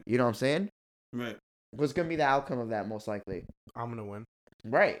 Right. You know what I'm saying? Right. What's gonna be the outcome of that? Most likely, I'm gonna win.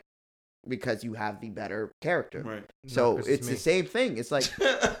 right? Because you have the better character. Right. So No, 'cause it's me. the same thing. It's like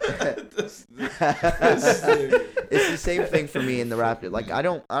That's- it's the same thing for me in the Raptors. Like I'm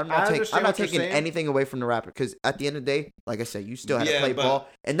not understand what you're taking saying. anything away from the Raptors because at the end of the day, like I said, you still had to Yeah, play but- ball,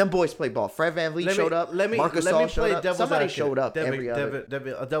 and them boys play ball. Fred VanVleet showed up. Marcus Gasol showed up. Somebody showed up every other.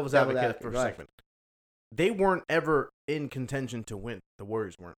 Devil's advocate for a right. second. They weren't ever in contention to win. The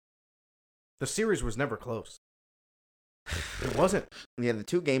Warriors weren't. The series was never close. It wasn't. Yeah, the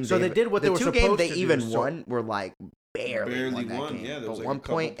 2 games. So they did what they were The 2 supposed games they to do, even so- won were like barely won that won, game. yeah, there but was like a 1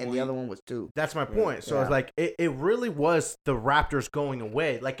 couple point and the point- other one was 2. That's my point. So it's Yeah. like it really was the Raptors going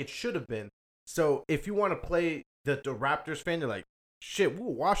away, like it should have been. So if you want to play the Raptors fan, you're like, shit, we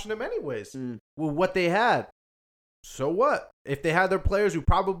were washing them anyways. Mm. With what they had. So what? If they had their players, who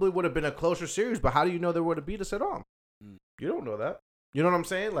probably would have been a closer series. But how do you know they would have beat us at all? Mm. You don't know that. You know what I'm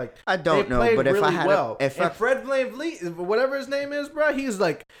saying? Like I don't they know, played but if really I had well. if and Fred VanVleet, whatever his name is, bro, he's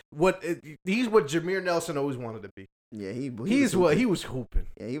like he's what Jameer Nelson always wanted to be. yeah, he He's what hooping. he was hooping.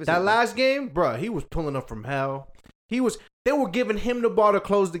 Yeah, he was That hooping. last game, bro, he was pulling up from hell. They were giving him the ball to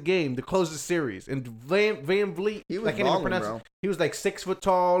close the game, to close the series. And Van Vliet, He was I can't even balling, pronounce bro. it. He was like 6 foot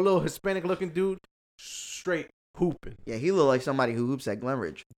tall, little Hispanic looking dude, straight hooping, Yeah, he looked like somebody who hoops at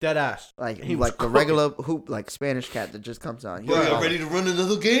Glenridge. dead ass. Like He was like the cooking. regular hoop, like Spanish cat that just comes on. He Bro, was y'all balling. ready to run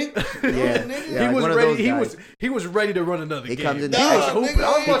another game? Yeah. Nigga. Yeah, He like was one of ready. those guys. He was ready to run another He game. comes in He the was extra- hooping. I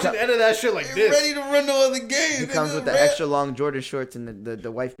was He watching the end of that shit like Ain't this. ready to run no other game. He comes nigga. with the extra long Jordan shorts and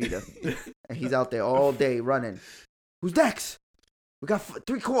the wife beater, and he's out there all day running. Who's next? We got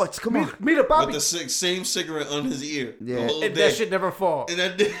 3 courts. Come on. Meet a With Bobby. the same cigarette on his ear. Yeah. The whole And day. that shit never fall. And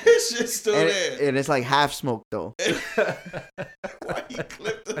that shit's still And, there. and it's like half smoked though. Why he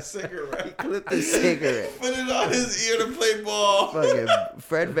clipped the cigarette? Clip the cigarette. Put it on his ear to play ball. Fucking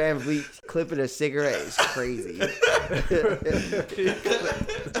Fred VanVleet clipping a cigarette is crazy.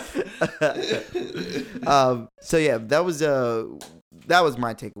 So yeah, that was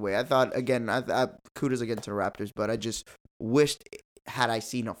my takeaway. I thought again, I kudos again to the Raptors, but I just wished had I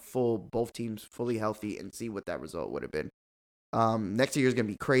seen both teams fully healthy and see what that result would have been. Next year is gonna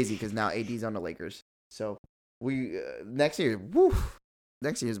be crazy because now AD's on the Lakers. So next year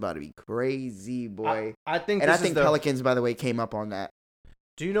is about to be crazy, boy. I think. And I this think is the, Pelicans, by the way, came up on that.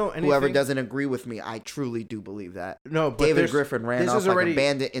 Do you know anything? Whoever doesn't agree with me, I truly do believe that. No, but David there's- Griffin ran this off is like already- a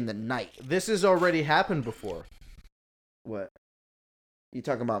bandit in the night. This has already happened before. What? You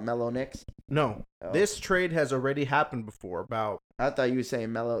talking about Melo Knicks? No, Oh. this trade has already happened before. About I thought you were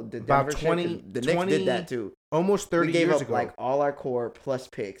saying Melo. The About Denver shit, 20 the Knicks 20 did that too. almost 30 We gave years up ago. like all our core plus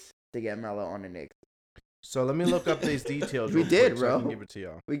picks to get Melo on the Knicks. So let me look up these details. We real did, quick so I bro. can give it to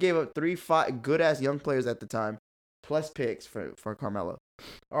y'all. We gave up 3-5 good ass young players at the time, plus picks for Carmelo.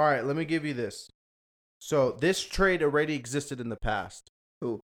 All right, let me give you this. So this trade already existed in the past.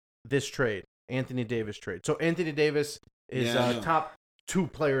 Who? This trade, Anthony Davis trade. So Anthony Davis is Yeah, I know. top 2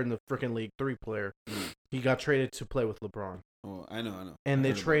 player in the freaking league, 3 player. He got traded to play with LeBron, Oh, I know. and I they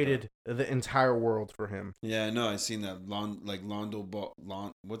heard about traded the entire world for him. that. Yeah, I know. I seen that. Londo Ball.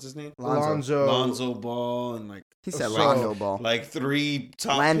 What's his name? Lonzo. Lonzo Ball and like He said So- Rondo ball. 3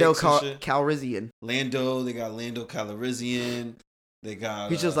 top Lando picks and shit. Calrissian. Lando. They got Lando Calrissian. They got.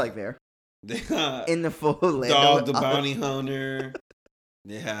 He's just like there They got in the full Lando. Dog the Bounty Hunter.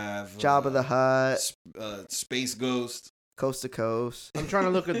 They have Jabba the Hutt, Space Ghost. coast to coast. I'm trying to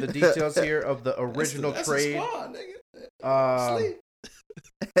look at the details here of the original That's trade. A squad, nigga. Sleep.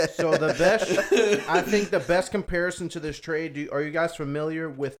 So the best, I think the best comparison to this trade. Are you guys familiar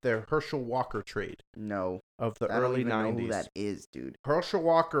with the Herschel Walker trade No, of the I don't early even know who '90s? that is, dude. Herschel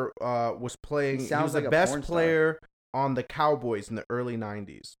Walker was playing. He He sounds was like the a best porn star. player on the Cowboys in the early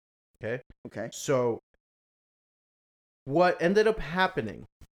 '90s. Okay, Okay. so what ended up happening,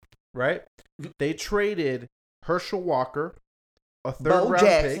 right? They traded Herschel Walker, a Bo third-round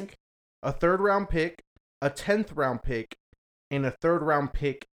Jackson. pick, a third-round pick, a 10th-round pick, and a third-round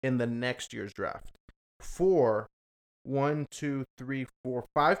pick in the next year's draft for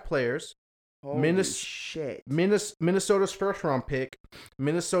 5 players. Holy shit. Minnesota's first-round pick,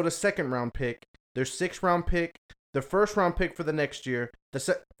 Minnesota's second-round pick, their 6th-round pick, the first-round pick for the next year.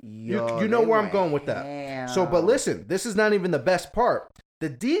 You know they where I'm went going with that. ham. So, but listen, this is not even the best part. The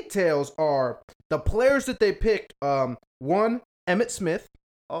details are the players that they picked. One, Emmitt Smith.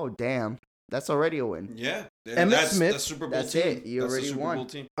 Oh damn, that's already a win. Yeah. Emmitt Smith. That's Super Bowl That's team. it. You That's the already Super won. Bowl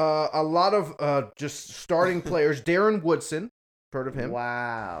team. A lot of just starting players. Darren Woodson, heard of him,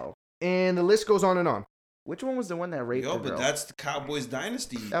 Wow. and the list goes on and on. Which one was the one that raped Yo, the girl? but that's the Cowboys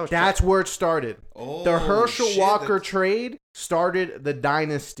dynasty. That's where it started. Oh, The Herschel shit, Walker trade started the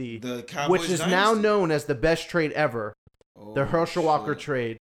dynasty, the Cowboys which is now dynasty. known as the best trade ever. The Oh, Herschel Walker shit.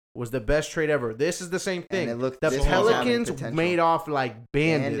 trade was the best trade ever. This is the same thing. And it looked- The this one's having Pelicans potential. made off like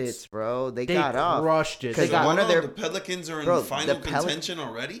bandits. Bandits, bro. They They got off. crushed it. Because They got one of their- the Pelicans are in Bro, final the contention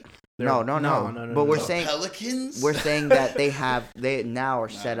already. No. But we're The saying Pelicans. we're saying that they now are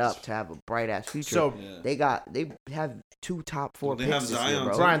set Nice. up to have a bright ass future. So Yeah. they have 2 top 4 They picks have this year, Zion,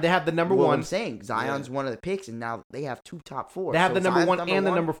 bro. too. Brian, they have the number Well, one. I'm saying Zion's one of the picks, and now they have 2 top 4. They have So the number Zion's 1 and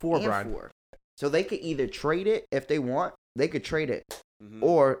the one number 4, and Brian. 4. So they could either trade it if they want. They could trade it, Mhm.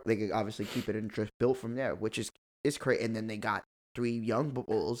 or they could obviously keep it and just build from there, which is great. And then they got 3 young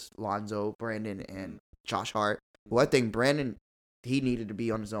bulls: Lonzo, Brandon, and Josh Hart. Who I think Brandon, he needed to be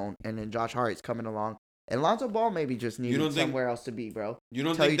on his own, and then Josh Hart is coming along. And Lonzo Ball maybe just don't needed think- somewhere else to be, bro. You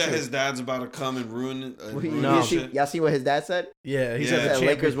don't Tell think you that truth. his dad's about to come and ruin No. You see, shit? y'all see what his dad said? Yeah, he Yeah. said He the said Lakers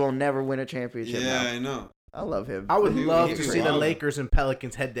Lakers. will never win a championship. Yeah, now. I know. I love him. I would He- love he to was see the wild. Lakers and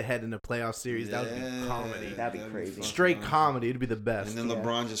Pelicans head to head in the playoff series. That would be Yeah, comedy. That'd be crazy. fucking Straight awesome. comedy. It'd be the best. And then Yeah.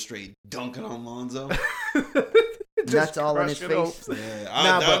 LeBron just straight dunking on Lonzo. Just Nuts all in his crushing face. Yeah,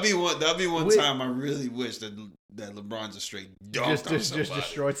 Nah, that'd but be one we- time I really wish that LeBron just straight dunked on Just somebody.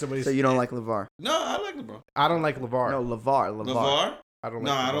 destroyed somebody's. So you don't like LeVar? No, I like LeBron. I don't like LeVar. No, LeVar. LeVar? I don't.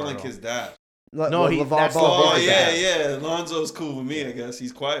 No, Like I don't LeVar like at his dad. No, LeVar that's Ball. Oh LeVar's yeah, dad. yeah. Lonzo's cool with me, I guess.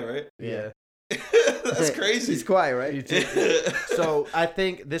 He's quiet, right? all. Yeah. That's crazy. He's quiet, You right? too. So I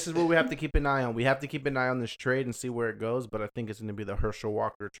think this is what we have to keep an eye on. We have to keep an eye on this trade and see where it goes. But I think it's going to be the Herschel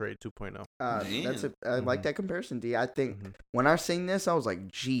Walker trade 2.0. That's I like Mhm. that comparison, D. I think Mhm. when I seen this, I was like,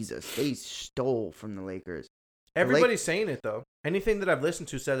 Jesus, they stole from the Lakers. Everybody's saying it though. Anything that I've listened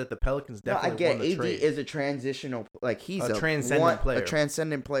to said that the Pelicans No, I definitely get won the AD trade. is a transitional, like he's A transcendent player. a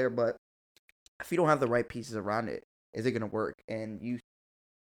transcendent player. But if you don't have the right pieces around it, is it gonna work? And you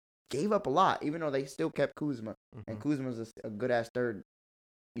gave up a lot, even though they still kept Kuzma, and Mhm. Kuzma's a good ass third,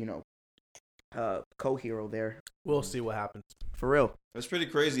 co-hero there We'll see what happens. for real. That's pretty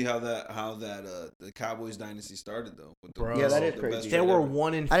crazy how that the Cowboys dynasty started though. With the, Bro. Yeah, that is the crazy. best They trade were ever.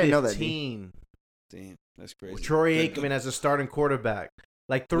 1 in 15. I didn't know that, Damn, that's crazy. With Troy The- Aikman as a starting quarterback.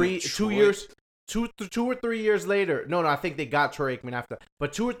 Like With 2 Troy? years, two or 3 years later. No, I think they got Troy Aikman after.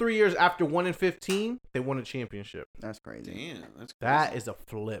 But 2 or 3 years after 1 in 15, they won a championship. That's crazy. Damn, that's crazy. That is a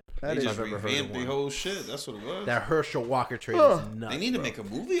flip. That They is- just I've ever heard of revamped the one. whole shit. That's what it was. That Herschel Walker trade Ugh. is nuts. They need to bro. make a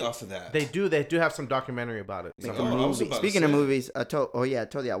movie off of that. They do. They do have some documentary about it. Make Oh, a I was movie. about to Speaking of say. movies, I told you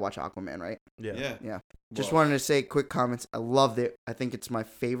I watch Aquaman, right? Yeah. Yeah. Just Well, wanted to say quick comments. I loved it. I think it's my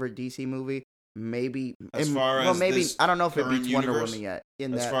favorite DC movie. Maybe As far well, as maybe this I don't know if it current beats Wonder universe? Woman yet.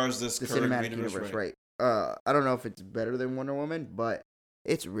 In as that far as this the current cinematic universe, right? I don't know if it's better than Wonder Woman, but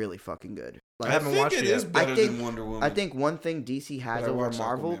it's really fucking good. I Like, haven't think watched it it yet. is better think- than Wonder Woman. I think one thing DC has But I over watched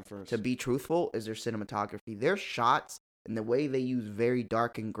Marvel, Aquaman first. to be truthful, is their cinematography. Their shots and the way they use very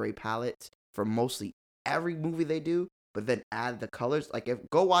dark and gray palettes for mostly every movie they do, but then add the colors. Like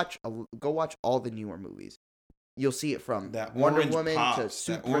go watch all the newer movies. You'll see it from That Wonder orange Woman to pops,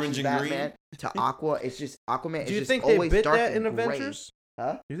 Super that orange versus and green. Batman to Aqua. It's just Aquaman. Do you is think just they always bit dark that and in gray. Avengers?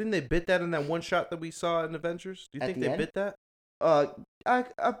 Huh? You think they bit that in that one shot that we saw in Avengers? Do you At think the they end? bit that? But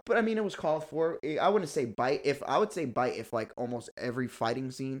I mean, it was called for. I wouldn't say bite. I would say bite if like almost every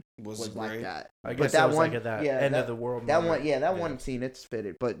fighting scene was like great. that. I But guess that that was one- like at that yeah, end that- of the world. That moment. one, yeah, that one scene, it's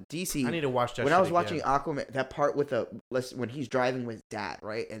fitted. But DC, I need to watch that. when shit I was again. watching Aquaman, that part with when he's driving with Dad,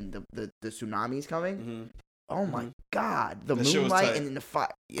 right, and the tsunami's coming. Mhm. Oh my God, the That shit was moonlight tight. and then the fire.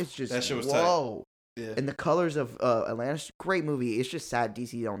 It's just That shit was tight. whoa. Yeah. And the colors of Atlantis, great movie. It's just sad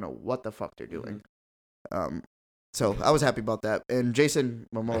DC don't know what the fuck they're doing. So I was happy about that. And Jason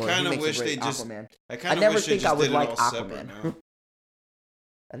Momoa, I he kinda makes wish a great they just- Aquaman. I I kind of never wish they think I just would did it like all separate Aquaman. now.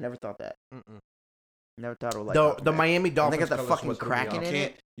 I never thought that. Mm-mm. Never thought I would like the Aquaman. Miami And Dolphins. they got the colors fucking was the Kraken real- in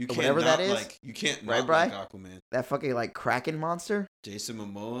it. You Or can't whatever not that is. like you can't Right, not Bri? like Aquaman. That fucking like Kraken monster. Jason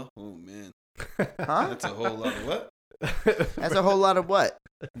Momoa. Oh man, Huh? that's a whole lot of what? That's a whole lot of what?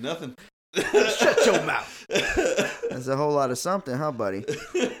 Nothing. Shut your mouth. That's a whole lot of something, huh, buddy?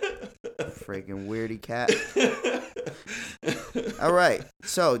 Freaking weirdy cat. All right.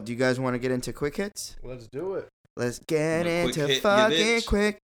 So, do you guys want to get into quick hits? Let's do it. Let's get Quick into hit, you fucking bitch.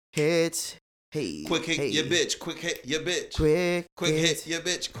 quick hits. Hey. Quick hit hey. your bitch. Quick hit your bitch. Quick hit hits. your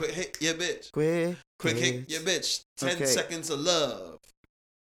bitch. Quick hit your bitch. Quick. Quick hit hits. your bitch. 10 Okay. seconds of love.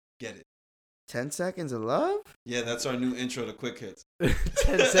 Get it. 10 seconds of love? Yeah, that's our new intro to quick hits.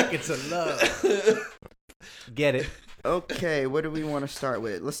 10 seconds of love. Get it. Okay, what do we want to start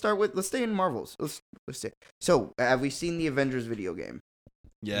with? Let's stay in Marvels. Let's stay. So, have we seen the Avengers video game?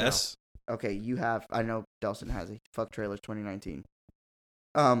 Yes. Okay, you have. I know Delson has it. Fuck trailers 2019.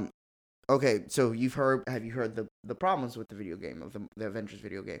 Okay, so have you heard the problems with the video game of the Avengers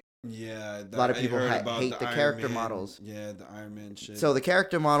video game? Yeah, A lot of people hate the Iron character Man, models. Yeah, the Iron Man shit. So the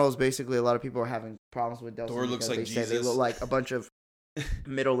character models, basically, a lot of people are having problems with Delson. Thor looks like they Jesus. say they look like a bunch of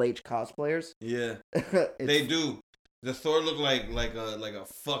middle-aged cosplayers. Yeah, It's- they do. The Thor look like a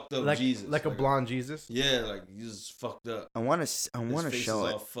fucked up Jesus, like a blonde Jesus. Yeah, like he's just fucked up. I want to His face show is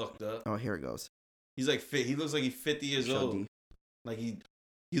it. all fucked up. Oh, here it goes. He's like fit. He looks like he's 50 years Show old. D. Like he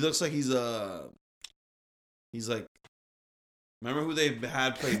looks like he's like. Remember who they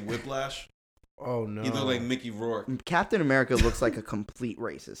had play Whiplash? Oh no. He looked like Mickey Rourke. Captain America looks like a complete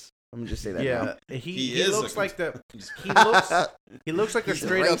racist. Let me just say that. Yeah, now. he looks like the. Just- He looks like a He's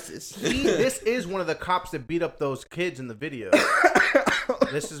straight up. racist. This is one of the cops that beat up those kids in the video.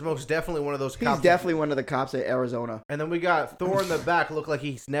 This is most definitely one of those He's cops. definitely one of the cops at Arizona. And then we got Thor in the back, look like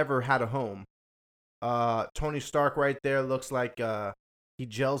he's never had a home. Tony Stark right there looks like he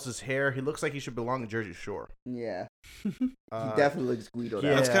gels his hair. He looks like he should belong in Jersey Shore. Yeah, he Uh, definitely looks Guido.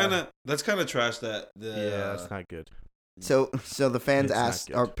 yeah. That's kind of trash. That Yeah, that's not good. So the fans It's not asked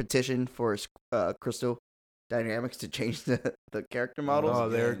good. our petition for Crystal Dynamics to change the character models. Oh,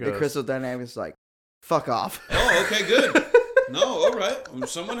 there it The goes. Crystal Dynamics like, fuck off. Oh, okay, good. No, all right.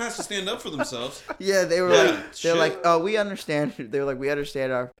 Someone has to stand up for themselves. Yeah, they were Yeah, like, they're shit. like, oh, we understand. They're like, we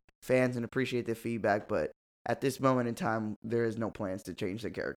understand our fans and appreciate the feedback, but at this moment in time, there is no plans to change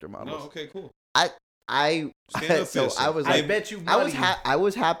the character No, models. okay, cool. I Stand up for so yourself. I was I like, bet you. I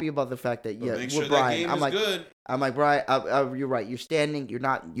was happy about the fact that But yeah, make with sure Brian, that game I'm is like, good. Brian, you're right. You're standing. You're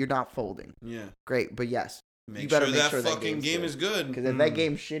not folding. Yeah. Great, but yes, Make better sure make that sure that fucking game's game good. is good. because if that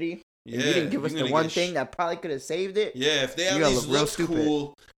game's shitty, Yeah. and you didn't give us you're the gonna one get thing that probably could have saved it. Yeah, if they you at gotta least look real look stupid.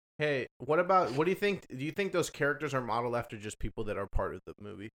 cool. Hey, what do you think? Do you think those characters are modeled after just people that are part of the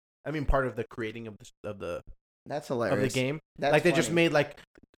movie? I mean, part of the creating of the That's hilarious. game. That's like they just funny. made like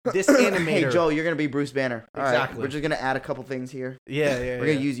this animator. Hey Joe, you're gonna be Bruce Banner. All right, Exactly. we're just gonna add a couple things here. Yeah. We're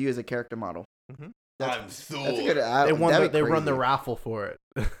gonna use you as a character model. Mhm. I'm Thor. That's a good. They won. that'd be They run the crazy. raffle for it.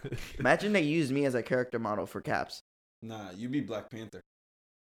 Imagine they used me as a character model for Caps. Nah, you be Black Panther.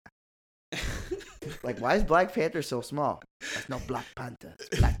 Like, why is Black Panther so small? That's no Black Panther.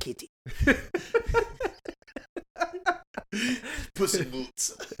 It's Black Kitty. Pussy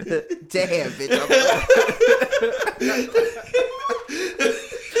Boots. Damn, bitch.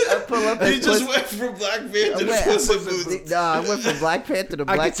 I pull up You as just Puss- went from Black I Panther to went, Pussy Boots. I went from Black Panther to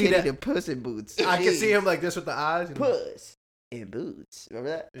I Black can see Kitty that. to Puss in Boots. I can see Jeez. him like this with the eyes. You know? Puss in Boots. Remember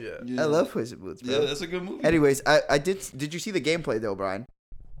that? Yeah. Yeah. I love Puss in Boots, bro. Yeah, that's a good movie. Anyways, I did you see the gameplay though, Brian?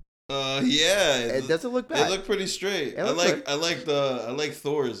 Yeah. It doesn't look bad. It looked pretty straight. It I looked like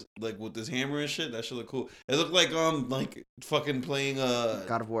Thor's like with this hammer and shit. That shit look cool. It looked like fucking playing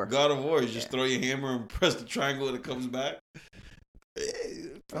God of War. God of War. You just Yeah. throw your hammer and press the triangle and it comes back. Hey,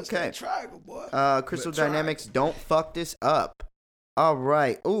 press Okay. that triangle, boy. Crystal Try. Dynamics, don't fuck this up. All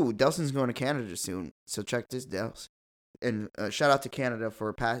right. Ooh, Delson's going to Canada soon. So check this, Dels. And shout out to Canada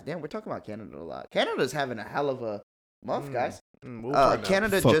for past. Damn, we're talking about Canada a lot. Canada's having a hell of a month, guys. We'll find out.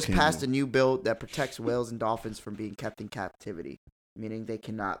 Canada Fuck just Canada. passed a new bill that protects whales and dolphins from being kept in captivity, meaning they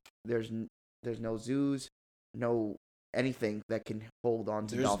cannot. There's no zoos, no anything that can hold on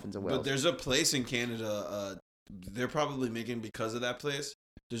to dolphins and whales. But there's a place in Canada. They're probably making because of that place.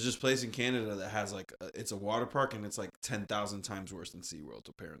 There's this place in Canada that has like it's a water park and it's like 10,000 times worse than SeaWorld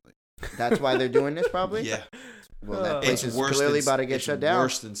apparently. That's why they're doing this, probably. Yeah, Well, that place it's is worse. clearly than, about to get it's shut down.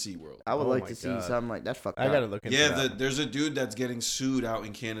 Worse than SeaWorld. I would Oh like my to see God. something like that's fucked I up. gotta look into Yeah, that. there's a dude that's getting sued out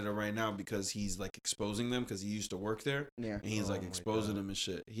in Canada right now because he's like exposing them because he used to work there Yeah. and he's Oh like my exposing God. them and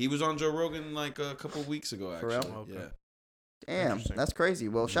shit. He was on Joe Rogan like a couple weeks ago For actually. real? Okay. Yeah. Damn, Interesting. that's crazy.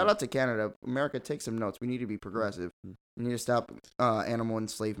 Well, shout out to Canada. America, take some notes. We need to be progressive. We need to stop animal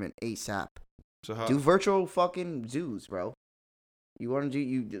enslavement ASAP. So how? Do virtual fucking zoos, bro. You want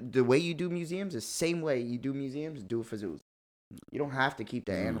to do the way you do museums, the same way you do museums, do it for zoos. You don't have to keep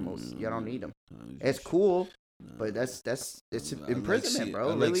the animals. You don't need them. It's cool, but that's it's imprisonment,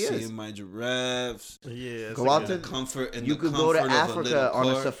 bro. It really is. seeing my giraffes. Yeah. Go out In the to- comfort and You the could go to comfort of a Africa little on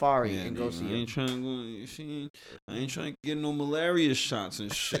a car. safari Yeah, and go dude, see I it. ain't trying to go. You see, I ain't trying to get no malaria shots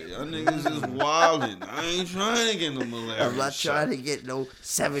and shit. Y'all niggas is wildin'. I ain't trying to get no malaria. I'm not trying to get no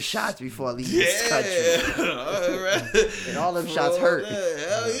 7 shots before I leave this country. Yeah, all right. And all them shots hurt.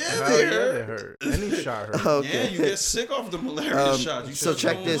 Hell yeah, Hell they yeah, hurt. they hurt. Any shot hurt. Okay. Yeah, you get sick off the malaria shots. You So should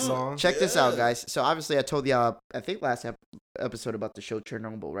check know this. that. Check this out, Yeah. guys. So obviously, I told y'all, I think last episode about the show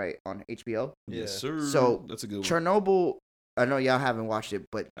Chernobyl, right, on HBO. Yes, Yeah. sir. So, that's a good one. Chernobyl I know y'all haven't watched it,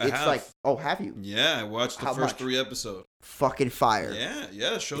 but I it's have. like, oh, have you? Yeah, I watched the How first much? 3 episodes. Fucking fire.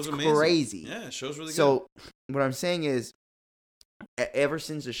 Yeah, the show's It's amazing. crazy. Yeah, the show's really good. So what I'm saying is, ever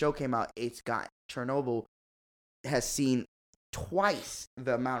since the show came out, it's got Chernobyl has seen twice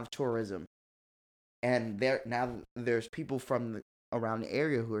the amount of tourism, and there's people from around the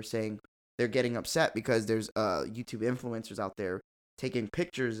area who are saying they're getting upset because there's YouTube influencers out there taking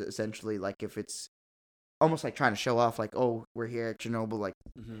pictures, essentially, like if it's almost like trying to show off, like, oh, we're here at Chernobyl, like,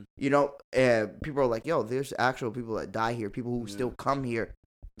 people are like, yo, there's actual people that die here, people who still come here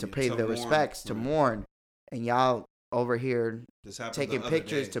to pay their respects, to mourn, and y'all over here taking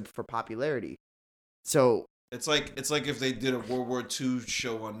pictures for popularity. So it's like if they did a World War II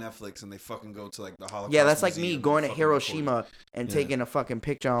show on Netflix and they fucking go to like the Holocaust. Yeah, that's like me Museum going to and Hiroshima and taking a fucking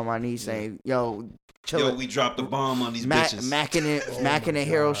picture on my knee saying, yo, chill we dropped a bomb on these bitches. Macking in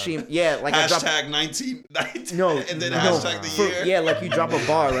Hiroshima. Yeah, like hashtag 1919. No, and then hashtag the year. Yeah, like you drop a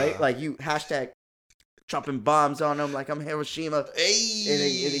bar, right? Like you hashtag dropping bombs on them, like I'm Hiroshima. Hey. And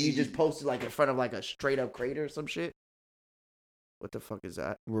then you just post it like in front of like a straight up crater or some shit. What the fuck is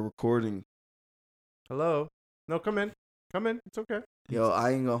that? We're recording. Hello. No, come in. It's okay. Yo,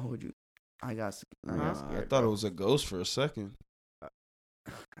 I ain't gonna hold you. I got scared. I thought it was a ghost for a second.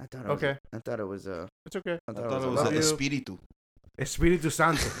 I thought it was It's okay. I thought it was an espíritu. Espíritu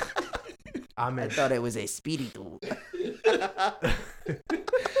Santo. Amen. I thought it was a espíritu.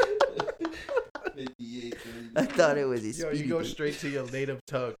 I thought it was a Yo, you go straight to your native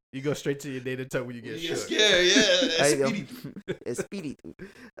tongue. You go straight to your native tongue when you get shook. Scared, yeah. Espíritu.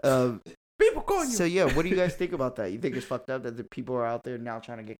 People calling you. So yeah, what do you guys think about that? You think it's fucked up that the people are out there now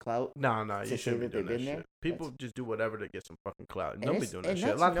trying to get clout? No, you shouldn't be doing that shit. People just do whatever to get some fucking clout. Nobody doing that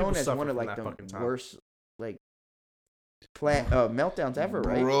shit. A lot of people suffer from that fucking time. Worst like meltdowns ever,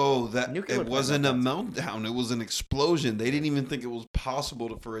 right? Bro, it wasn't a meltdown. It was an explosion. They didn't even think it was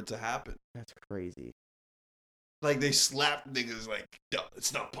possible for it to happen. That's crazy. Like they slapped niggas like, no,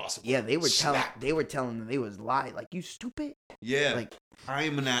 it's not possible. Yeah, they were telling them they was lying. Like, you stupid. Yeah. Like, I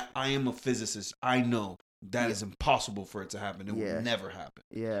am a physicist. I know that is impossible for it to happen. It will never happen.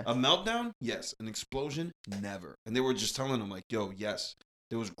 Yeah. A meltdown? Yes. An explosion? Never. And they were just telling them like, yo, yes.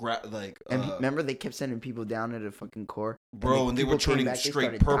 There was and remember they kept sending people down to the fucking core, bro, and they were turning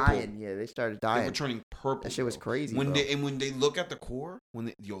straight purple. Dying. Yeah, they started dying. They were turning purple. That shit was crazy. When they look at the core,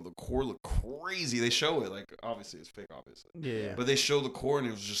 the core looked crazy. They show it like obviously it's fake, obviously. Yeah. But they show the core and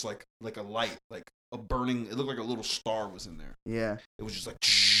it was just like a light, like a burning. It looked like a little star was in there. Yeah. It was just like,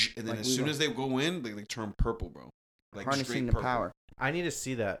 and then as soon as they go in, they turn purple, bro. Like harnessing the power. I need to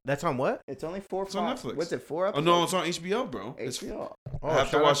see that. That's on what? It's only 4 It's on Netflix. What's it, 4 episodes? Oh no, it's on HBO, bro. HBO. I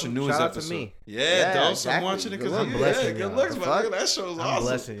have to watch the newest episode. To me. Yeah, Dose, exactly. I'm watching it because I'm blessing good y'all. looks, man. That show is awesome. I'm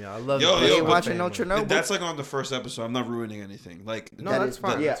blessing y'all. I love Yo, it. You ain't watching no Chernobyl? That's like on the first episode. I'm not ruining anything. Like no, that's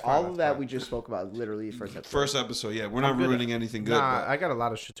fine. Yeah, that's fine, all of that we just spoke about literally first episode. First episode, yeah. We're not ruining anything good. Nah, I got a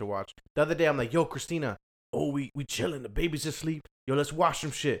lot of shit to watch. The other day I'm like, yo, Christina, we chilling. The baby's asleep. Yo, let's watch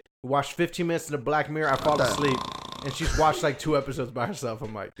some shit. We watched 15 minutes of the Black Mirror. I fall asleep. And she's watched like 2 episodes by herself.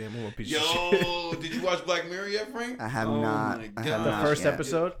 I'm like, damn, I'm a piece of shit. Yo, did you watch Black Mirror yet, Frank? I have not. My I God. have The not first yet.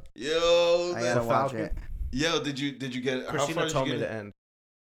 episode? Yo, I gotta watch Falcon? it. Yo, did you get? Christina how far told did me you to get? end.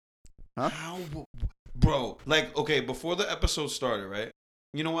 Huh? How, bro? Like, okay, before the episode started, right?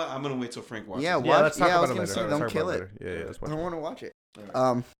 You know what? I'm gonna wait till Frank watches. Yeah, it. watch. Let's talk I about was it gonna later. say, Let's don't talk kill about it. Yeah, let's I watch it. want to watch it.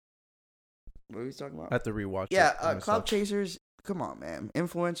 All What were we talking about? I have to rewatch it. Yeah, myself. clout chasers. Come on, man.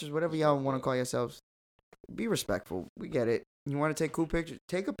 Influencers, whatever y'all want to call yourselves. Be respectful. We get it. You want to take cool pictures?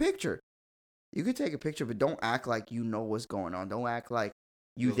 Take a picture. You could take a picture, but don't act like you know what's going on. Don't act like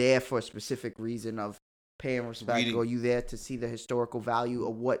you there for a specific reason of paying respect, or you there to see the historical value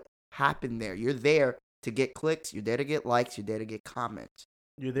of what happened there. You're there to get clicks. You're there to get likes. You're there to get comments.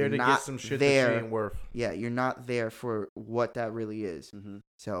 You're there to not get some shit there. that she ain't worth. Yeah, you're not there for what that really is. Mm-hmm.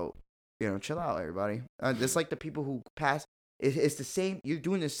 So, chill out, everybody. It's like the people who pass. It's the same. You're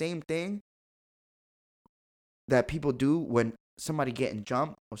doing the same thing that people do when somebody getting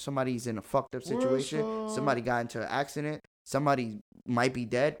jumped or somebody's in a fucked up situation. Somebody got into an accident. Somebody might be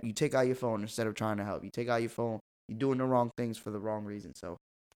dead. You take out your phone instead of trying to help. You take out your phone. You're doing the wrong things for the wrong reason. So,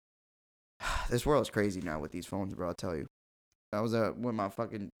 this world is crazy now with these phones, bro. I'll tell you. I was with my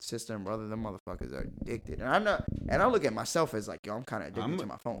fucking sister and brother. Them motherfuckers are addicted, and I'm not. And I look at myself as like, yo, I'm kind of addicted to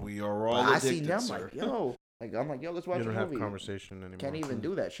my phone. We are all But addicted, I see them sir. like, yo, let's watch You a don't have movie. conversation anymore. Can't even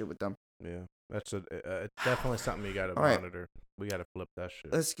do that shit with them. Yeah, that's it's definitely something you gotta All right. monitor. We gotta flip that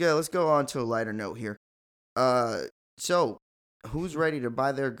shit. Let's go on to a lighter note here. So who's ready to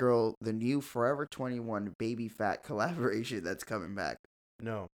buy their girl the new Forever 21 Baby Fat collaboration that's coming back?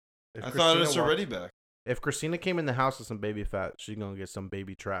 No, if I thought it's Christina already back. If Christina came in the house with some baby fat, she's gonna get some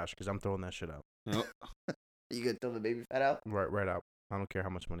baby trash because I'm throwing that shit out. Yep. You could throw the baby fat out. Right out. I don't care how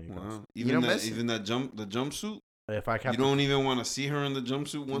much money it costs. Wow. You Even don't that, miss it? even that the jumpsuit. If I You have don't even want to see her in the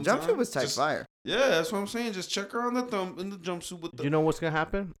jumpsuit one The time. jumpsuit was tight Just- fire. Yeah, that's what I'm saying. Just check her on the thumb in the jumpsuit with the. you know what's gonna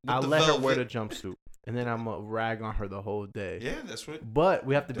happen? with I'll the let her wear the velvet. jumpsuit, and then I'm gonna rag on her the whole day. Yeah, that's right. But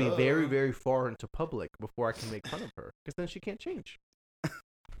we have to be very, Duh. very far into public before I can make fun of her, because then she can't change.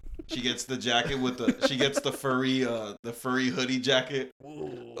 She gets the jacket with the. She gets the furry hoodie jacket.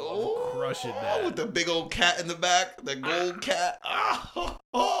 Oh, crushing that. With the big old cat in the back, the gold cat.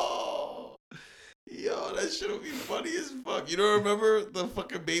 Yo, that shit would be funny as fuck. You don't remember the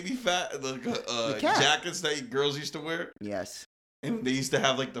fucking baby fat The cat. jackets that girls used to wear? Yes. And they used to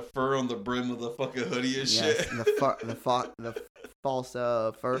have like the fur on the brim of the fucking hoodie and Yes. shit. The false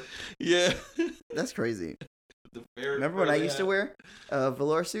fur. Yeah. That's crazy. The fair Remember when fur I they used to had. wear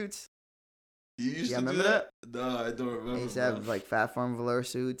velour suits? You used Yeah, to remember do that? No, I don't remember. I used to bro. have like Fat Farm velour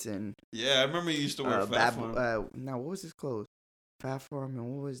suits and Yeah, I remember you used to wear Fat Farm. now what was his clothes? Fat Farm and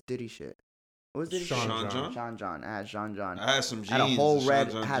what was Diddy shit? What was Diddy Sean shit? John. Sean John. I had Sean John. I had some jeans. Had a whole the red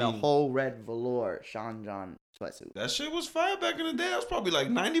Sean John had a jeans. whole red velour Sean John sweatsuit. That shit was fire back in the day. That was probably like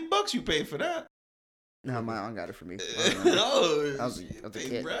 $90 you paid for that. No, my aunt got it for me. No, I was a you kid.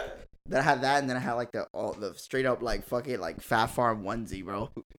 paid bread. Then I had that, and then I had like the straight up like fucking like Fat Farm onesie, bro.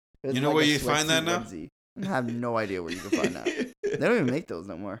 It was You know like where a you find that sweatsuit now? onesie. I have no idea where you can find that. They don't even make those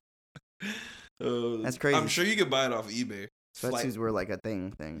no more. That's crazy. I'm sure you could buy it off eBay. Sweatsuits were like a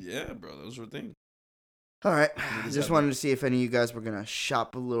thing. Yeah, bro, those were things. All right, Niggas just have wanted to see if any of you guys were gonna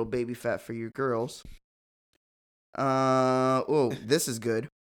shop a little baby fat for your girls. Oh, this is good.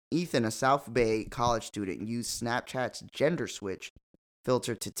 Ethan, a South Bay college student, used Snapchat's gender switch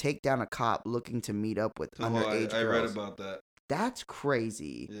filter to take down a cop looking to meet up with underage I girls. read about that. That's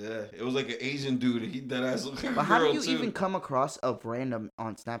crazy. Yeah, it was like an Asian dude. He that ass looked like a But how do girl, you too. even come across a random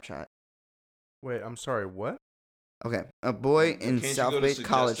on Snapchat? Wait, I'm sorry. What? Okay, a boy in Can't you South go to Bay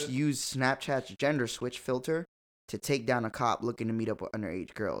College suggested? used Snapchat's gender switch filter to take down a cop looking to meet up with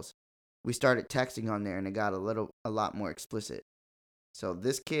underage girls. We started texting on there, and it got a lot more explicit. So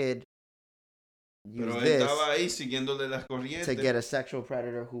this kid used Pero él this estaba ahí siguiéndole la corriente. to get a sexual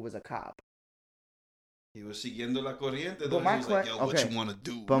predator who was a cop. He was siguiendo la corriente. But Though. my He was like, que- yo, what okay. you want to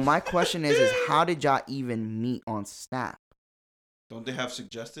do? But my question is how did y'all even meet on Snap? Don't they have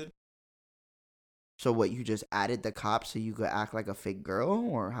suggested? So what, you just added the cop so you could act like a fake girl,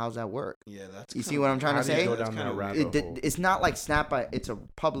 or how's that work? Yeah, that's You see kinda what I'm trying to How do you say? go That's down kinda that weird. rabbit hole? It's not like Snap. It's a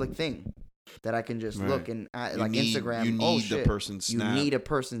public thing that I can just Right. look and You like need- Instagram. You need oh the shit! person's snap. You need a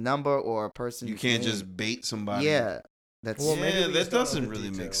person's number or a person's. You can't name. just bait somebody. Yeah, that's Well, maybe yeah, we that just don't know doesn't the really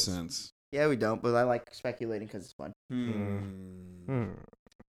make details. sense. yeah. We don't, but I like speculating because it's fun. Hmm.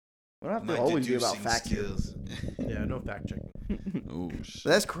 We don't have My to always be about deducing facts here. skills. Yeah, no fact checking. Oh shit.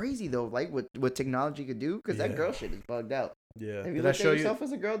 But that's crazy though. Like what technology could do, because that Yeah. girl shit is bugged out. Yeah. Have you Did I looked show at you? yourself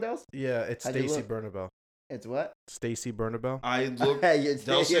as a girl, Dels? Yeah, it's How'd you Stacy look? Bernabel. It's what? Stacy Bernabel. I look. Hey, it's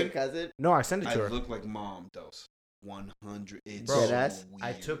your Delson? cousin. No, I sent it I to her. look like mom does. 100. It's Bro, so Deadass?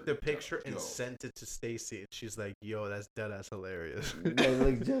 I weird. took the picture and Yo. sent it to Stacy, and she's like, "Yo, that's dead ass hilarious." They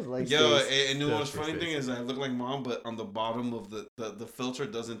look just like Yo, Stace. and you know what's That's funny thing Stacy. is I look like mom, but on the bottom of the filter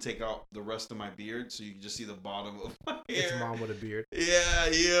doesn't take out the rest of my beard, so you can just see the bottom of my hair. It's mom with a beard. Yeah,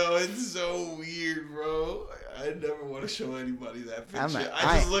 yo, it's so weird, bro. I never want to show anybody that picture.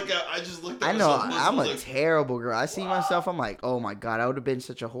 I just looked at I know myself once, I'm I was a like, terrible girl. I see myself. I'm like, oh my god, I would have been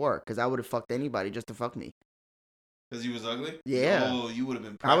such a whore because I would have fucked anybody just to fuck me. because you was ugly. Yeah. Oh, you would have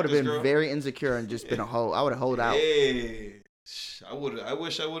been. I would have been girl. very insecure and just been a hoe. I would have hoed out. Hey, I would. I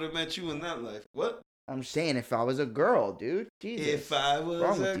wish I would have met you in that life. What? I'm saying if I was a girl, dude. Jesus. If I was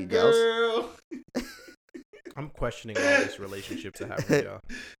Wrong with a you, Dels? girl. I'm questioning all these relationships I have with y'all,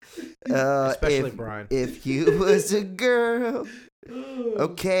 especially if, Brian. if you was a girl.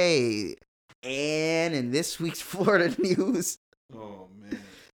 Okay. And in this week's Florida news. Oh man.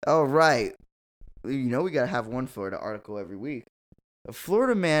 All right. You know we got to have one Florida article every week. A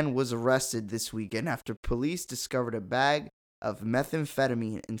Florida man was arrested this weekend after police discovered a bag of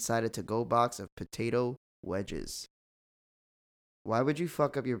methamphetamine inside a to-go box of potato wedges. Why would you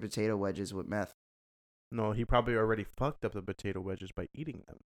fuck up your potato wedges with meth? No, he probably already fucked up the potato wedges by eating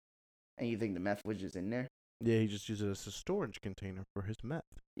them. And you think the meth wedges in there? Yeah, he just used it as a storage container for his meth.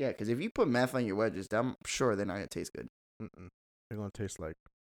 Yeah, because if you put meth on your wedges, I'm sure they're not going to taste good. Mm-mm. They're gonna taste like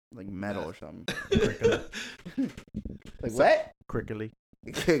Like metal or something. crickly. Like what? crickly.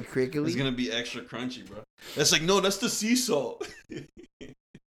 It's Crickly? gonna be extra crunchy, bro. That's like, no, that's the sea salt.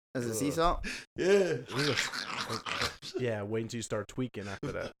 As a sea salt? Yeah. Yeah, wait until you start tweaking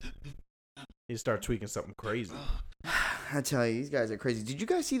after that. He start tweaking something crazy. I tell you, these guys are crazy. Did you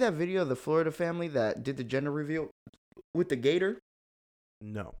guys see that video of the Florida family that did the gender reveal with the gator?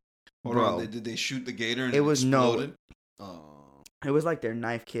 No. Hold Bro. on, did they shoot the gator and It was no- exploded? Oh. It was like their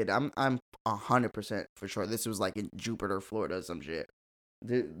knife kid. I'm 100% for sure. This was like in Jupiter, Florida, or some shit.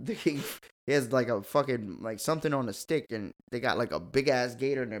 He has like a fucking like something on a stick, and they got like a big ass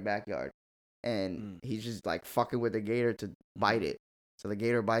gator in their backyard, and he's just like fucking with the gator to bite it. So the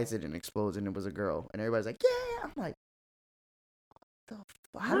gator bites it and explodes, and it was a girl, and everybody's like, "Yeah!" I'm like,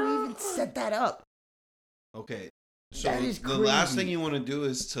 how do you even set that up? Okay. So That is the last crazy. thing you want to do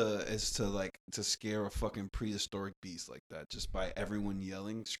is to scare a fucking prehistoric beast like that just by everyone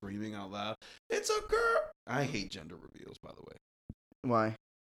yelling, screaming out loud. It's a girl. I hate gender reveals, by the way, Why?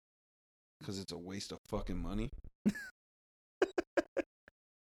 because it's a waste of fucking money.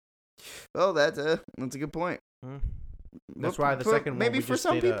 Well, that's a good point. That's Well, why the for- second one maybe we for just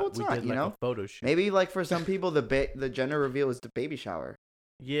some did people it's we not, did you like know? a photo shoot. Maybe like for some people the gender reveal is the baby shower.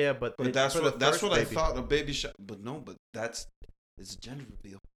 Yeah, but That's for what the first I baby. thought, a baby shower. But no, but it's a gender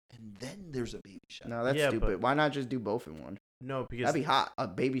reveal, and then there's a baby shower. No, that's Yeah, stupid. but- Why not just do both in one? No, because That'd be hot. A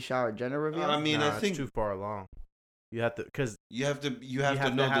baby shower gender reveal. I mean, I it's think too far along. You have to because you have to you have to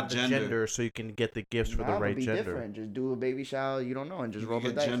know have the gender. so you can get the gifts for Nah, the it would right be gender. different. Just do a baby shower. You don't know, and just You roll can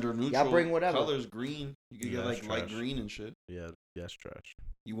the get dice. gender neutral. Y'all bring whatever. Colors green. You can Yeah, get that's like light trash. green and shit. Yeah, that's trash.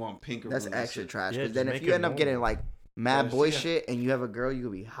 You want pink or That's blue, extra it. trash. Yeah, Because just then if make you it end up getting normal. like mad Yeah, boy yeah. shit, and you have a girl, you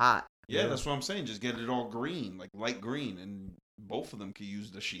could be hot. Yeah, Yeah. that's what I'm saying. Just get it all green, like light green, and both of them can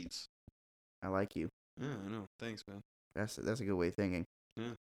use the sheets. I like you. Yeah, I know. Thanks, man. That's a good way of thinking.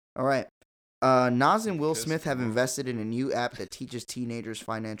 Yeah. All right. Nas and Will Because- Smith have invested in a new app that teaches teenagers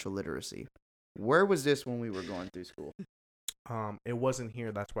financial literacy. Where was this when we were going through school? It wasn't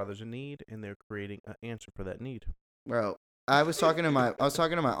here. That's why there's a need, and they're creating an answer for that need. Bro, I was talking to my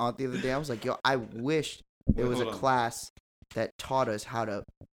aunt the other day. I was like, yo, I wish there was a hold on. class that taught us how to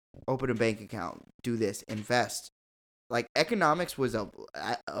open a bank account, do this, invest. Like economics was a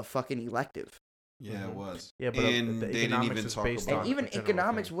fucking elective. Yeah, it Mhm. was. Yeah, but and the they didn't economics even is talk based about on- And even a general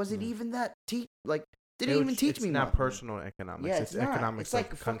economics thing. wasn't Mhm. even that didn't It even was- teach it's me not much. personal economics. Yeah, it's it's not. economics It's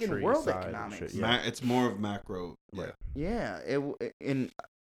like of fucking country world size and economics. shit. Yeah. It's more of macro. Yeah. Right. Yeah, and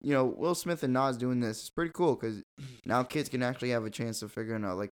Will Smith and Nas doing this is pretty cool because now kids can actually have a chance of figuring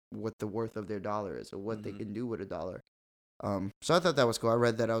out like what the worth of their dollar is or what they Mhm. can do with a dollar. So I thought that was cool. I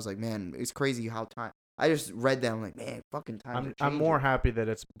read that. I was like, man, it's crazy how time. I just read that. I'm like, man, fucking time. I'm more happy that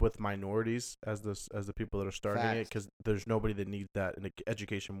it's with minorities as the people that are starting it Facts. because there's nobody that needs that in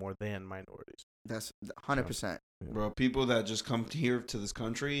education more than minorities. That's 100%. Bro, people that just come here to this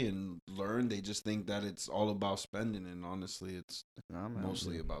country and learn, they just think that it's all about spending, and honestly, it's No, man.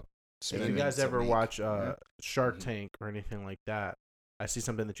 mostly about If spending. you guys to ever make. watch Yeah. Shark Mhm. Tank or anything like that, I see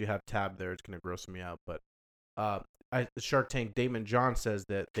something that you have tabbed there. It's gonna gross me out, but Shark Tank, Damon John says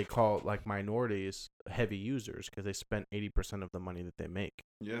that they call like minorities heavy users because they spend 80% of the money that they make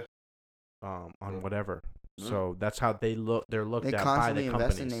Yeah. on Yeah. whatever. Yeah. So that's how they're looked They at by constantly the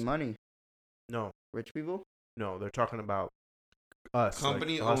invest companies. in their money. No, Rich people. they're talking about us,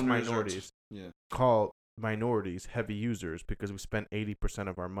 Company like, us owners are- minorities. Yeah. Call minorities heavy users because we spend 80%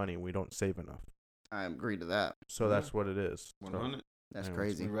 of our money and we don't save enough. I agree to that. So Yeah. that's what it is. 100. That's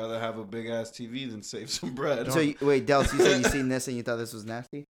Anyways, crazy. We'd rather have a big ass TV than save some bread. So wait, Dels, you said you seen this and you thought this was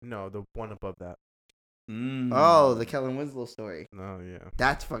nasty? No, the one above that. Oh, the Kellen Winslow story. No, yeah.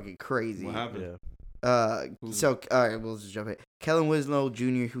 That's fucking crazy. What happened? Yeah. Who's- So all right, we'll just jump in. Kellen Winslow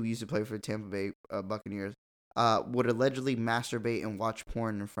Jr., who used to play for the Tampa Bay Buccaneers, would allegedly masturbate and watch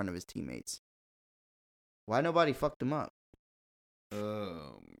porn in front of his teammates. Why nobody fucked him up?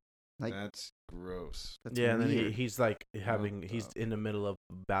 Like- That's gross. That's Yeah, and then weird. he's like having, the- he's in the middle of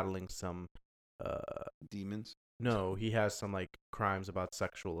battling some, Demons. no, he has some like crimes about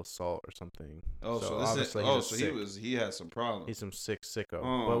sexual assault or something. Oh, so, this is, obviously oh, he's so sick. he had some problems. He's some sick sicko.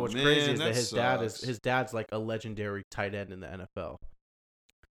 Oh, but what's man, crazy is that that his sucks. dad's like a legendary tight end in the NFL.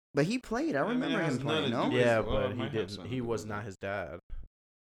 But he played. I I mean, it remember has him nothing playing. to No. do with- Yeah, well, it but he might have didn't. something He to do was with not it. his dad.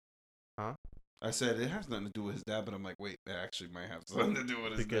 I said it has nothing to do with his dad, but I'm like, wait, that actually might have something to do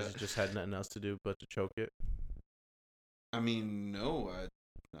with his Because dad. he just had nothing else to do but to choke it. I mean, no, I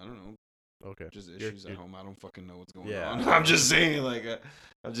don't know. Okay. Just You're- issues at you're- home. I don't fucking know what's going Yeah. on. I'm just saying, like,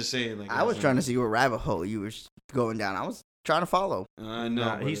 I was trying to see what rabbit hole you were going down. I was trying to follow. I know.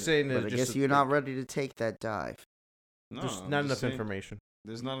 Nah, but he's saying But that I just guess you're not ready to take that dive. no, there's I'm not just enough saying, information.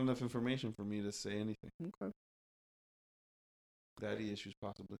 There's not enough information for me to say anything. Okay. Daddy issues,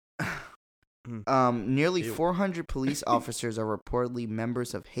 possibly. Nearly Ew. 400 police officers are reportedly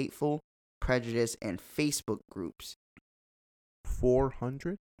members of hateful, prejudice, and Facebook groups.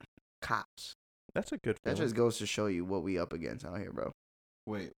 400? cops. That's a good That feeling. just goes to show you what we up against out here, bro.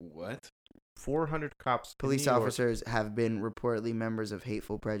 Wait, what? 400 cops. in Police New York. officers have been reportedly members of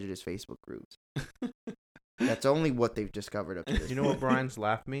hateful prejudice Facebook groups. That's only what they've discovered up to this You know what Brian's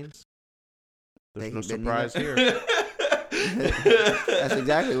laugh means? There's They no ain't been surprise neither. here. That's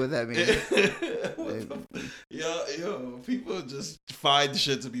exactly what that means. Yo, people just find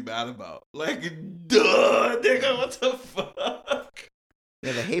shit to be mad about. Like, duh, nigga, what the fuck?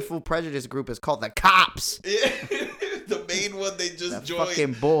 Yeah, the hateful prejudice group is called the cops. The main one they just The joined.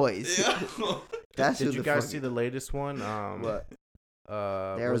 fucking boys. Yeah. That's who Did you the guys fuck- see the latest one? What? The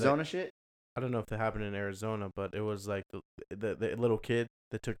where they- Arizona shit? I don't know if it happened in Arizona, but it was like the little kid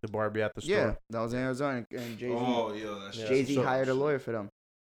that took the Barbie at the Yeah, store. that was in Arizona, and Jay Z. Oh, yo, that's Yeah. Jay Z So- hired a lawyer for them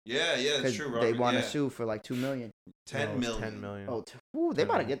Yeah, that's because true. they Robert, want to yeah. sue for like $2 million. 10 No, it was million. 10 million. Oh, they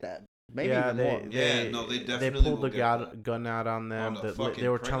about to get that. Maybe yeah, even they, more. Yeah, they, no, they they definitely pulled will the get that. gun out on them. On the They fucking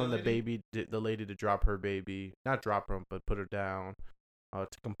were telling the pregnant baby, the lady, to drop her baby, not drop her, but put her down, to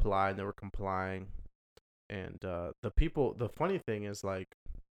comply, and they were complying. And the people, the funny thing is, like,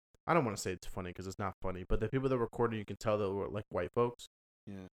 I don't want to say it's funny because it's not funny, but the people that were recording, you can tell they were like white folks,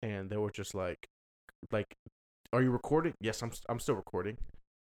 Yeah. and they were just like, are you recording? Yes, I'm still recording.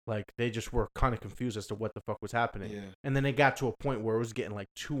 Like, they just were kind of confused as to what the fuck was happening. Yeah. And then they got to a point where it was getting like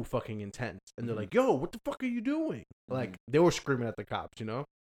too fucking intense. And they're like, yo, what the fuck are you doing? Like, they were screaming at the cops, you know?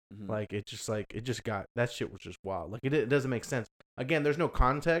 Mhm. Like, it just got, that shit was just wild. Like, it doesn't make sense. Again, there's no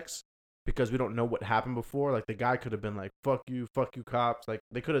context because we don't know what happened before. Like, the guy could have been like, fuck you, cops. Like,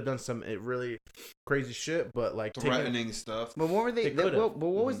 they could have done some really crazy shit, but like, Threatening stuff. But what were They could've. what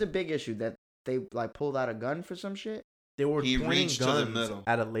was Mhm. the big issue that they like pulled out a gun for some shit? they were He pointing reached to the guns middle.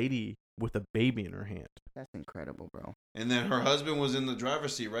 at a lady with a baby in her hand. That's incredible, bro. And then her husband was in the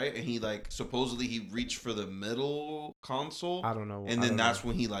driver's seat, right? And he like supposedly he reached for the middle console. I don't know. And then that's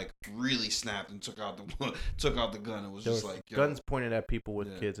when he like really snapped and took out the gun. It was there just was like yo. guns pointed at people with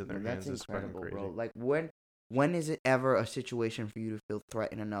Yeah. kids in their And hands. that's It's fucking incredible, crazy. bro. Like when is it ever a situation for you to feel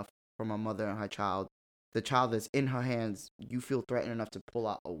threatened enough from a mother and her child? The child that's in her hands, you feel threatened enough to pull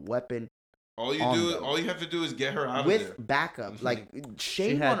out a weapon all you on do, them. all you have to do is get her out of with there. backup. Like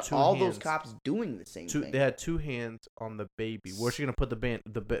shame had on two all those hands. cops doing the same thing. They had two hands on the baby. Where's she gonna put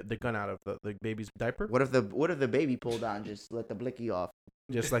the gun out of the baby's diaper? What if the baby pulled out and just let the blicky off?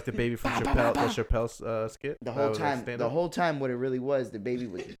 Just like the baby from Bah, bah, Chappelle, bah, the Chappelle's skit. The whole was a time, stand-up? the whole time, what it really was, the baby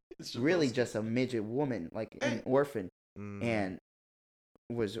was It's really supposed- just a midget woman, like an orphan, Mm, and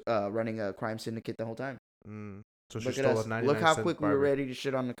was running a crime syndicate the whole time. So she Look at stole us. a 99 Look how cent quick we were Barbie. ready to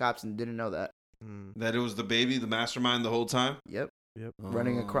shit on the cops and didn't know that. that it was the baby, the mastermind the whole time. Yep, Yep.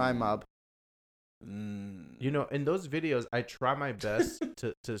 running a crime mob. Mm. You know, in those videos, I try my best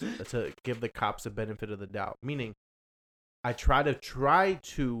to give the cops the benefit of the doubt. Meaning, I try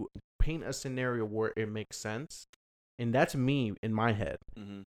to paint a scenario where it makes sense, and that's me in my head.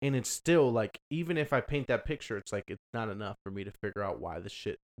 Mhm. And it's still like, even if I paint that picture, it's like it's not enough for me to figure out why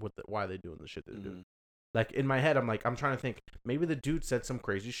why they're doing the shit they're doing. Mhm. Like in my head, I'm trying to think maybe the dude said some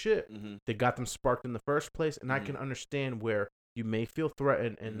crazy shit Mhm. that got them sparked in the first place, and I Mhm. can understand where you may feel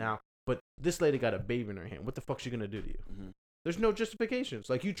threatened, and Mhm. now, but this lady got a baby in her hand. What the fuck's she gonna do to you? Mhm. There's no justifications.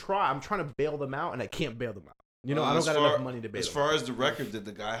 Like I'm trying to bail them out, and I can't bail them out. You know, I don't As got far- enough money to bail. As them far as the record, did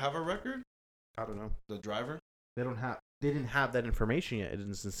the guy have a record? out. I don't know. The driver? They didn't have that information yet. It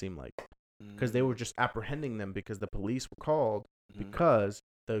doesn't seem like because Mm. they were just apprehending them because the police were called Mhm. because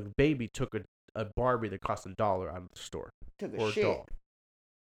the baby took a Barbie that cost $1 out of the store. Took Or a a shit. doll.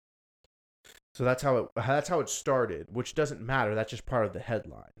 So that's how it started, which doesn't matter. That's just part of the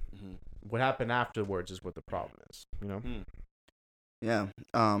headline. Mhm. What happened afterwards is what the problem is. You know. Yeah.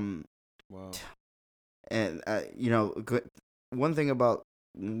 Wow. And one thing about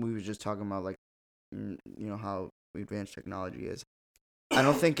we were just talking about, like, how advanced technology is. I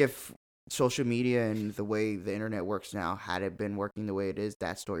don't think if social media and the way the internet works now had it been working the way it is,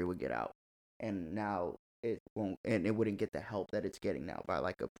 that story would get out, and now it won't, and it wouldn't get the help that it's getting now by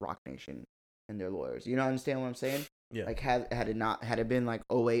like a Rock Nation and their lawyers. You know, understand what I'm saying? Yeah. Like had it been like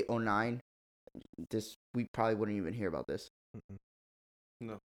 08, 09, we probably wouldn't even hear about this. Mm-mm.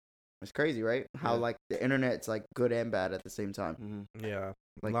 No. It's crazy, right? How Yeah. like the internet's like good and bad at the same time. Mhm. Yeah.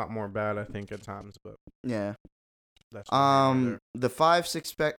 Like- a lot more bad, I think, at times, but Yeah. that's neither here nor The 5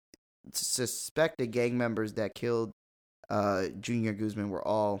 suspected gang members that killed Junior Guzman were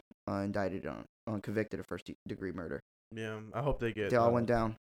all indicted on convicted of first degree murder. there. Yeah, I hope they get. They all went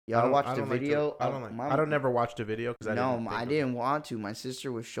down. Y'all don't- watched the don't like to- video? I don't never watch the video because I didn't want to. My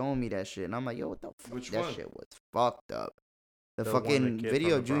sister was showing me that shit, and I'm like, yo, what the fuck? Which that one? shit was fucked up. The The one fucking kid video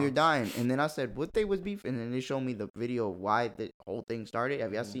from of the Junior Bronx. dying. And then I said, what they was beef? And then they showed me the video of why the whole thing started.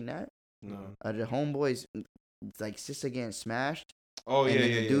 Have y'all seen that? No. The homeboys, like, sister getting smashed. Oh And yeah, then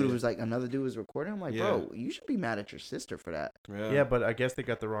yeah, the dude yeah. was like, another dude was recording. I'm like, Yeah. bro, you should be mad at your sister for that. Yeah, but I guess they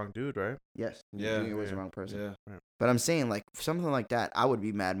got the wrong dude, right? Yes. Yeah. Junior was the Yeah. wrong person. Yeah. But I'm saying, like, something like that, I would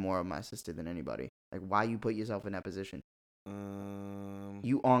be mad more of my sister than anybody. Like, why you put yourself in that position?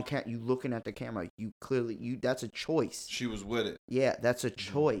 You on you looking at the camera. You clearly, that's a choice. She was with it. Yeah, that's a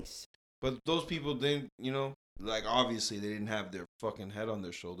choice. But those people didn't, like obviously they didn't have their fucking head on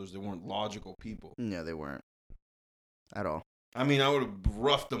their shoulders. They weren't logical people. No, they weren't. At all. I mean, I would have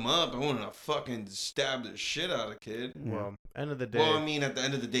roughed them up. I wouldn't have fucking stabbed the shit out of the kid. Yeah. Well, end of the day. Well, I mean, at the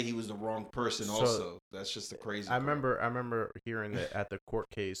end of the day, he was the wrong person. So, Also, that's just the crazy. I part. remember hearing that at the court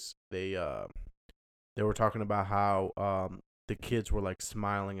case, they were talking about how the kids were like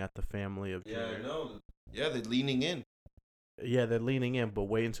smiling at the family of Yeah, Junior. no. Yeah, they're leaning in. Yeah, they're leaning in, but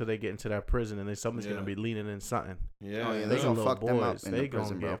wait until they get into that prison, and then someone's Yeah. gonna be leaning in something. Yeah, Oh, yeah, I they know. gonna little fuck them up boys, in they the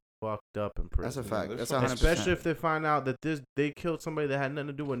prison, gonna bro. get fucked up in prison. That's a Yeah, fact. they're That's fucking- 100%. Especially if they find out that they killed somebody that had nothing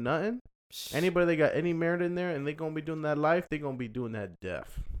to do with nothing. Anybody that got any merit in there, and they gonna be doing that life, they gonna be doing that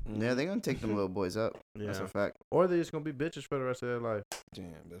death. Yeah, they're gonna take them little boys up. That's Yeah. a fact. Or they just gonna be bitches for the rest of their life.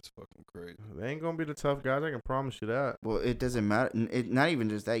 Damn, that's fucking crazy. They ain't gonna be the tough guys. I can promise you that. Well, it doesn't matter. Not even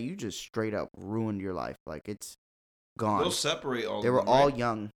just that. You just straight up ruined your life. Like, it's gone. They'll separate all. They of were them, all right?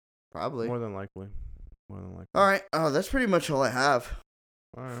 young. Probably. More than likely. All right. That's pretty much all I have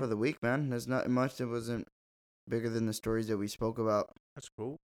All right. for the week, man. There's not much that wasn't bigger than the stories that we spoke about. That's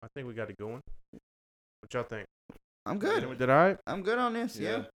cool. I think we got it going. What y'all think? I'm good. Did all right? I'm good on this.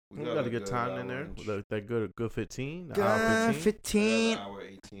 Yeah. We got a good time in there. That good 15. Good Hour 15. 15. Hour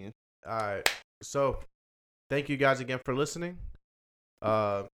 18. All right. So, thank you guys again for listening.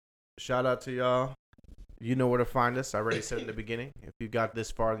 Shout out to y'all. You know where to find us. I already said in the beginning. If you got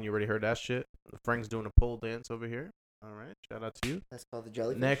this far and you already heard that shit, Frank's doing a pole dance over here. All right. Shout out to you. That's called the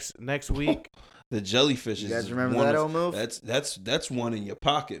jellyfish. Next week. The jellyfish You is. guys remember one that of- old move? That's one in your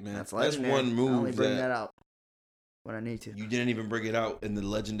pocket, man. That's That's legendary. one move I only bring that that out when I need to. you didn't even bring it out in the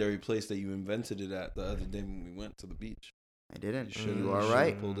legendary place that you invented it at the other day when we went to the beach. I didn't. You should've- You you are should've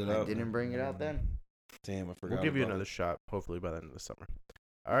right. pulled it I out. didn't bring it out then. Damn, I forgot. We'll give you about another it. shot, hopefully, by the end of the summer.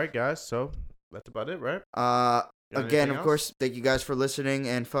 All right, guys. So, that's about it, right? Got Again, anything of else? course, thank you guys for listening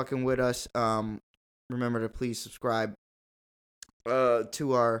and fucking with us. Remember to please subscribe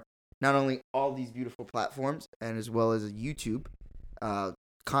to our not only all these beautiful platforms and as well as YouTube.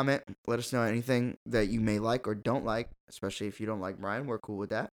 Comment, let us know anything that you may like or don't like, especially if you don't like Brian. We're cool with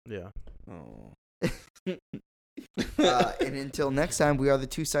that. Yeah. Oh. And until next time, we are the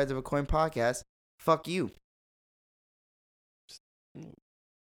Two Sides of a Coin podcast. Fuck you.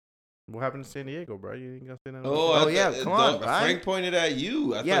 What happened to San Diego, bro? You ain't gonna say nothing? Oh, Oh, I yeah, thought- come on, don't- Brian. Frank pointed at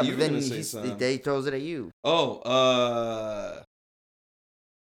you. I Yeah, thought you but were then gonna say something. they throws it at you. Oh,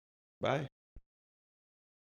 bye.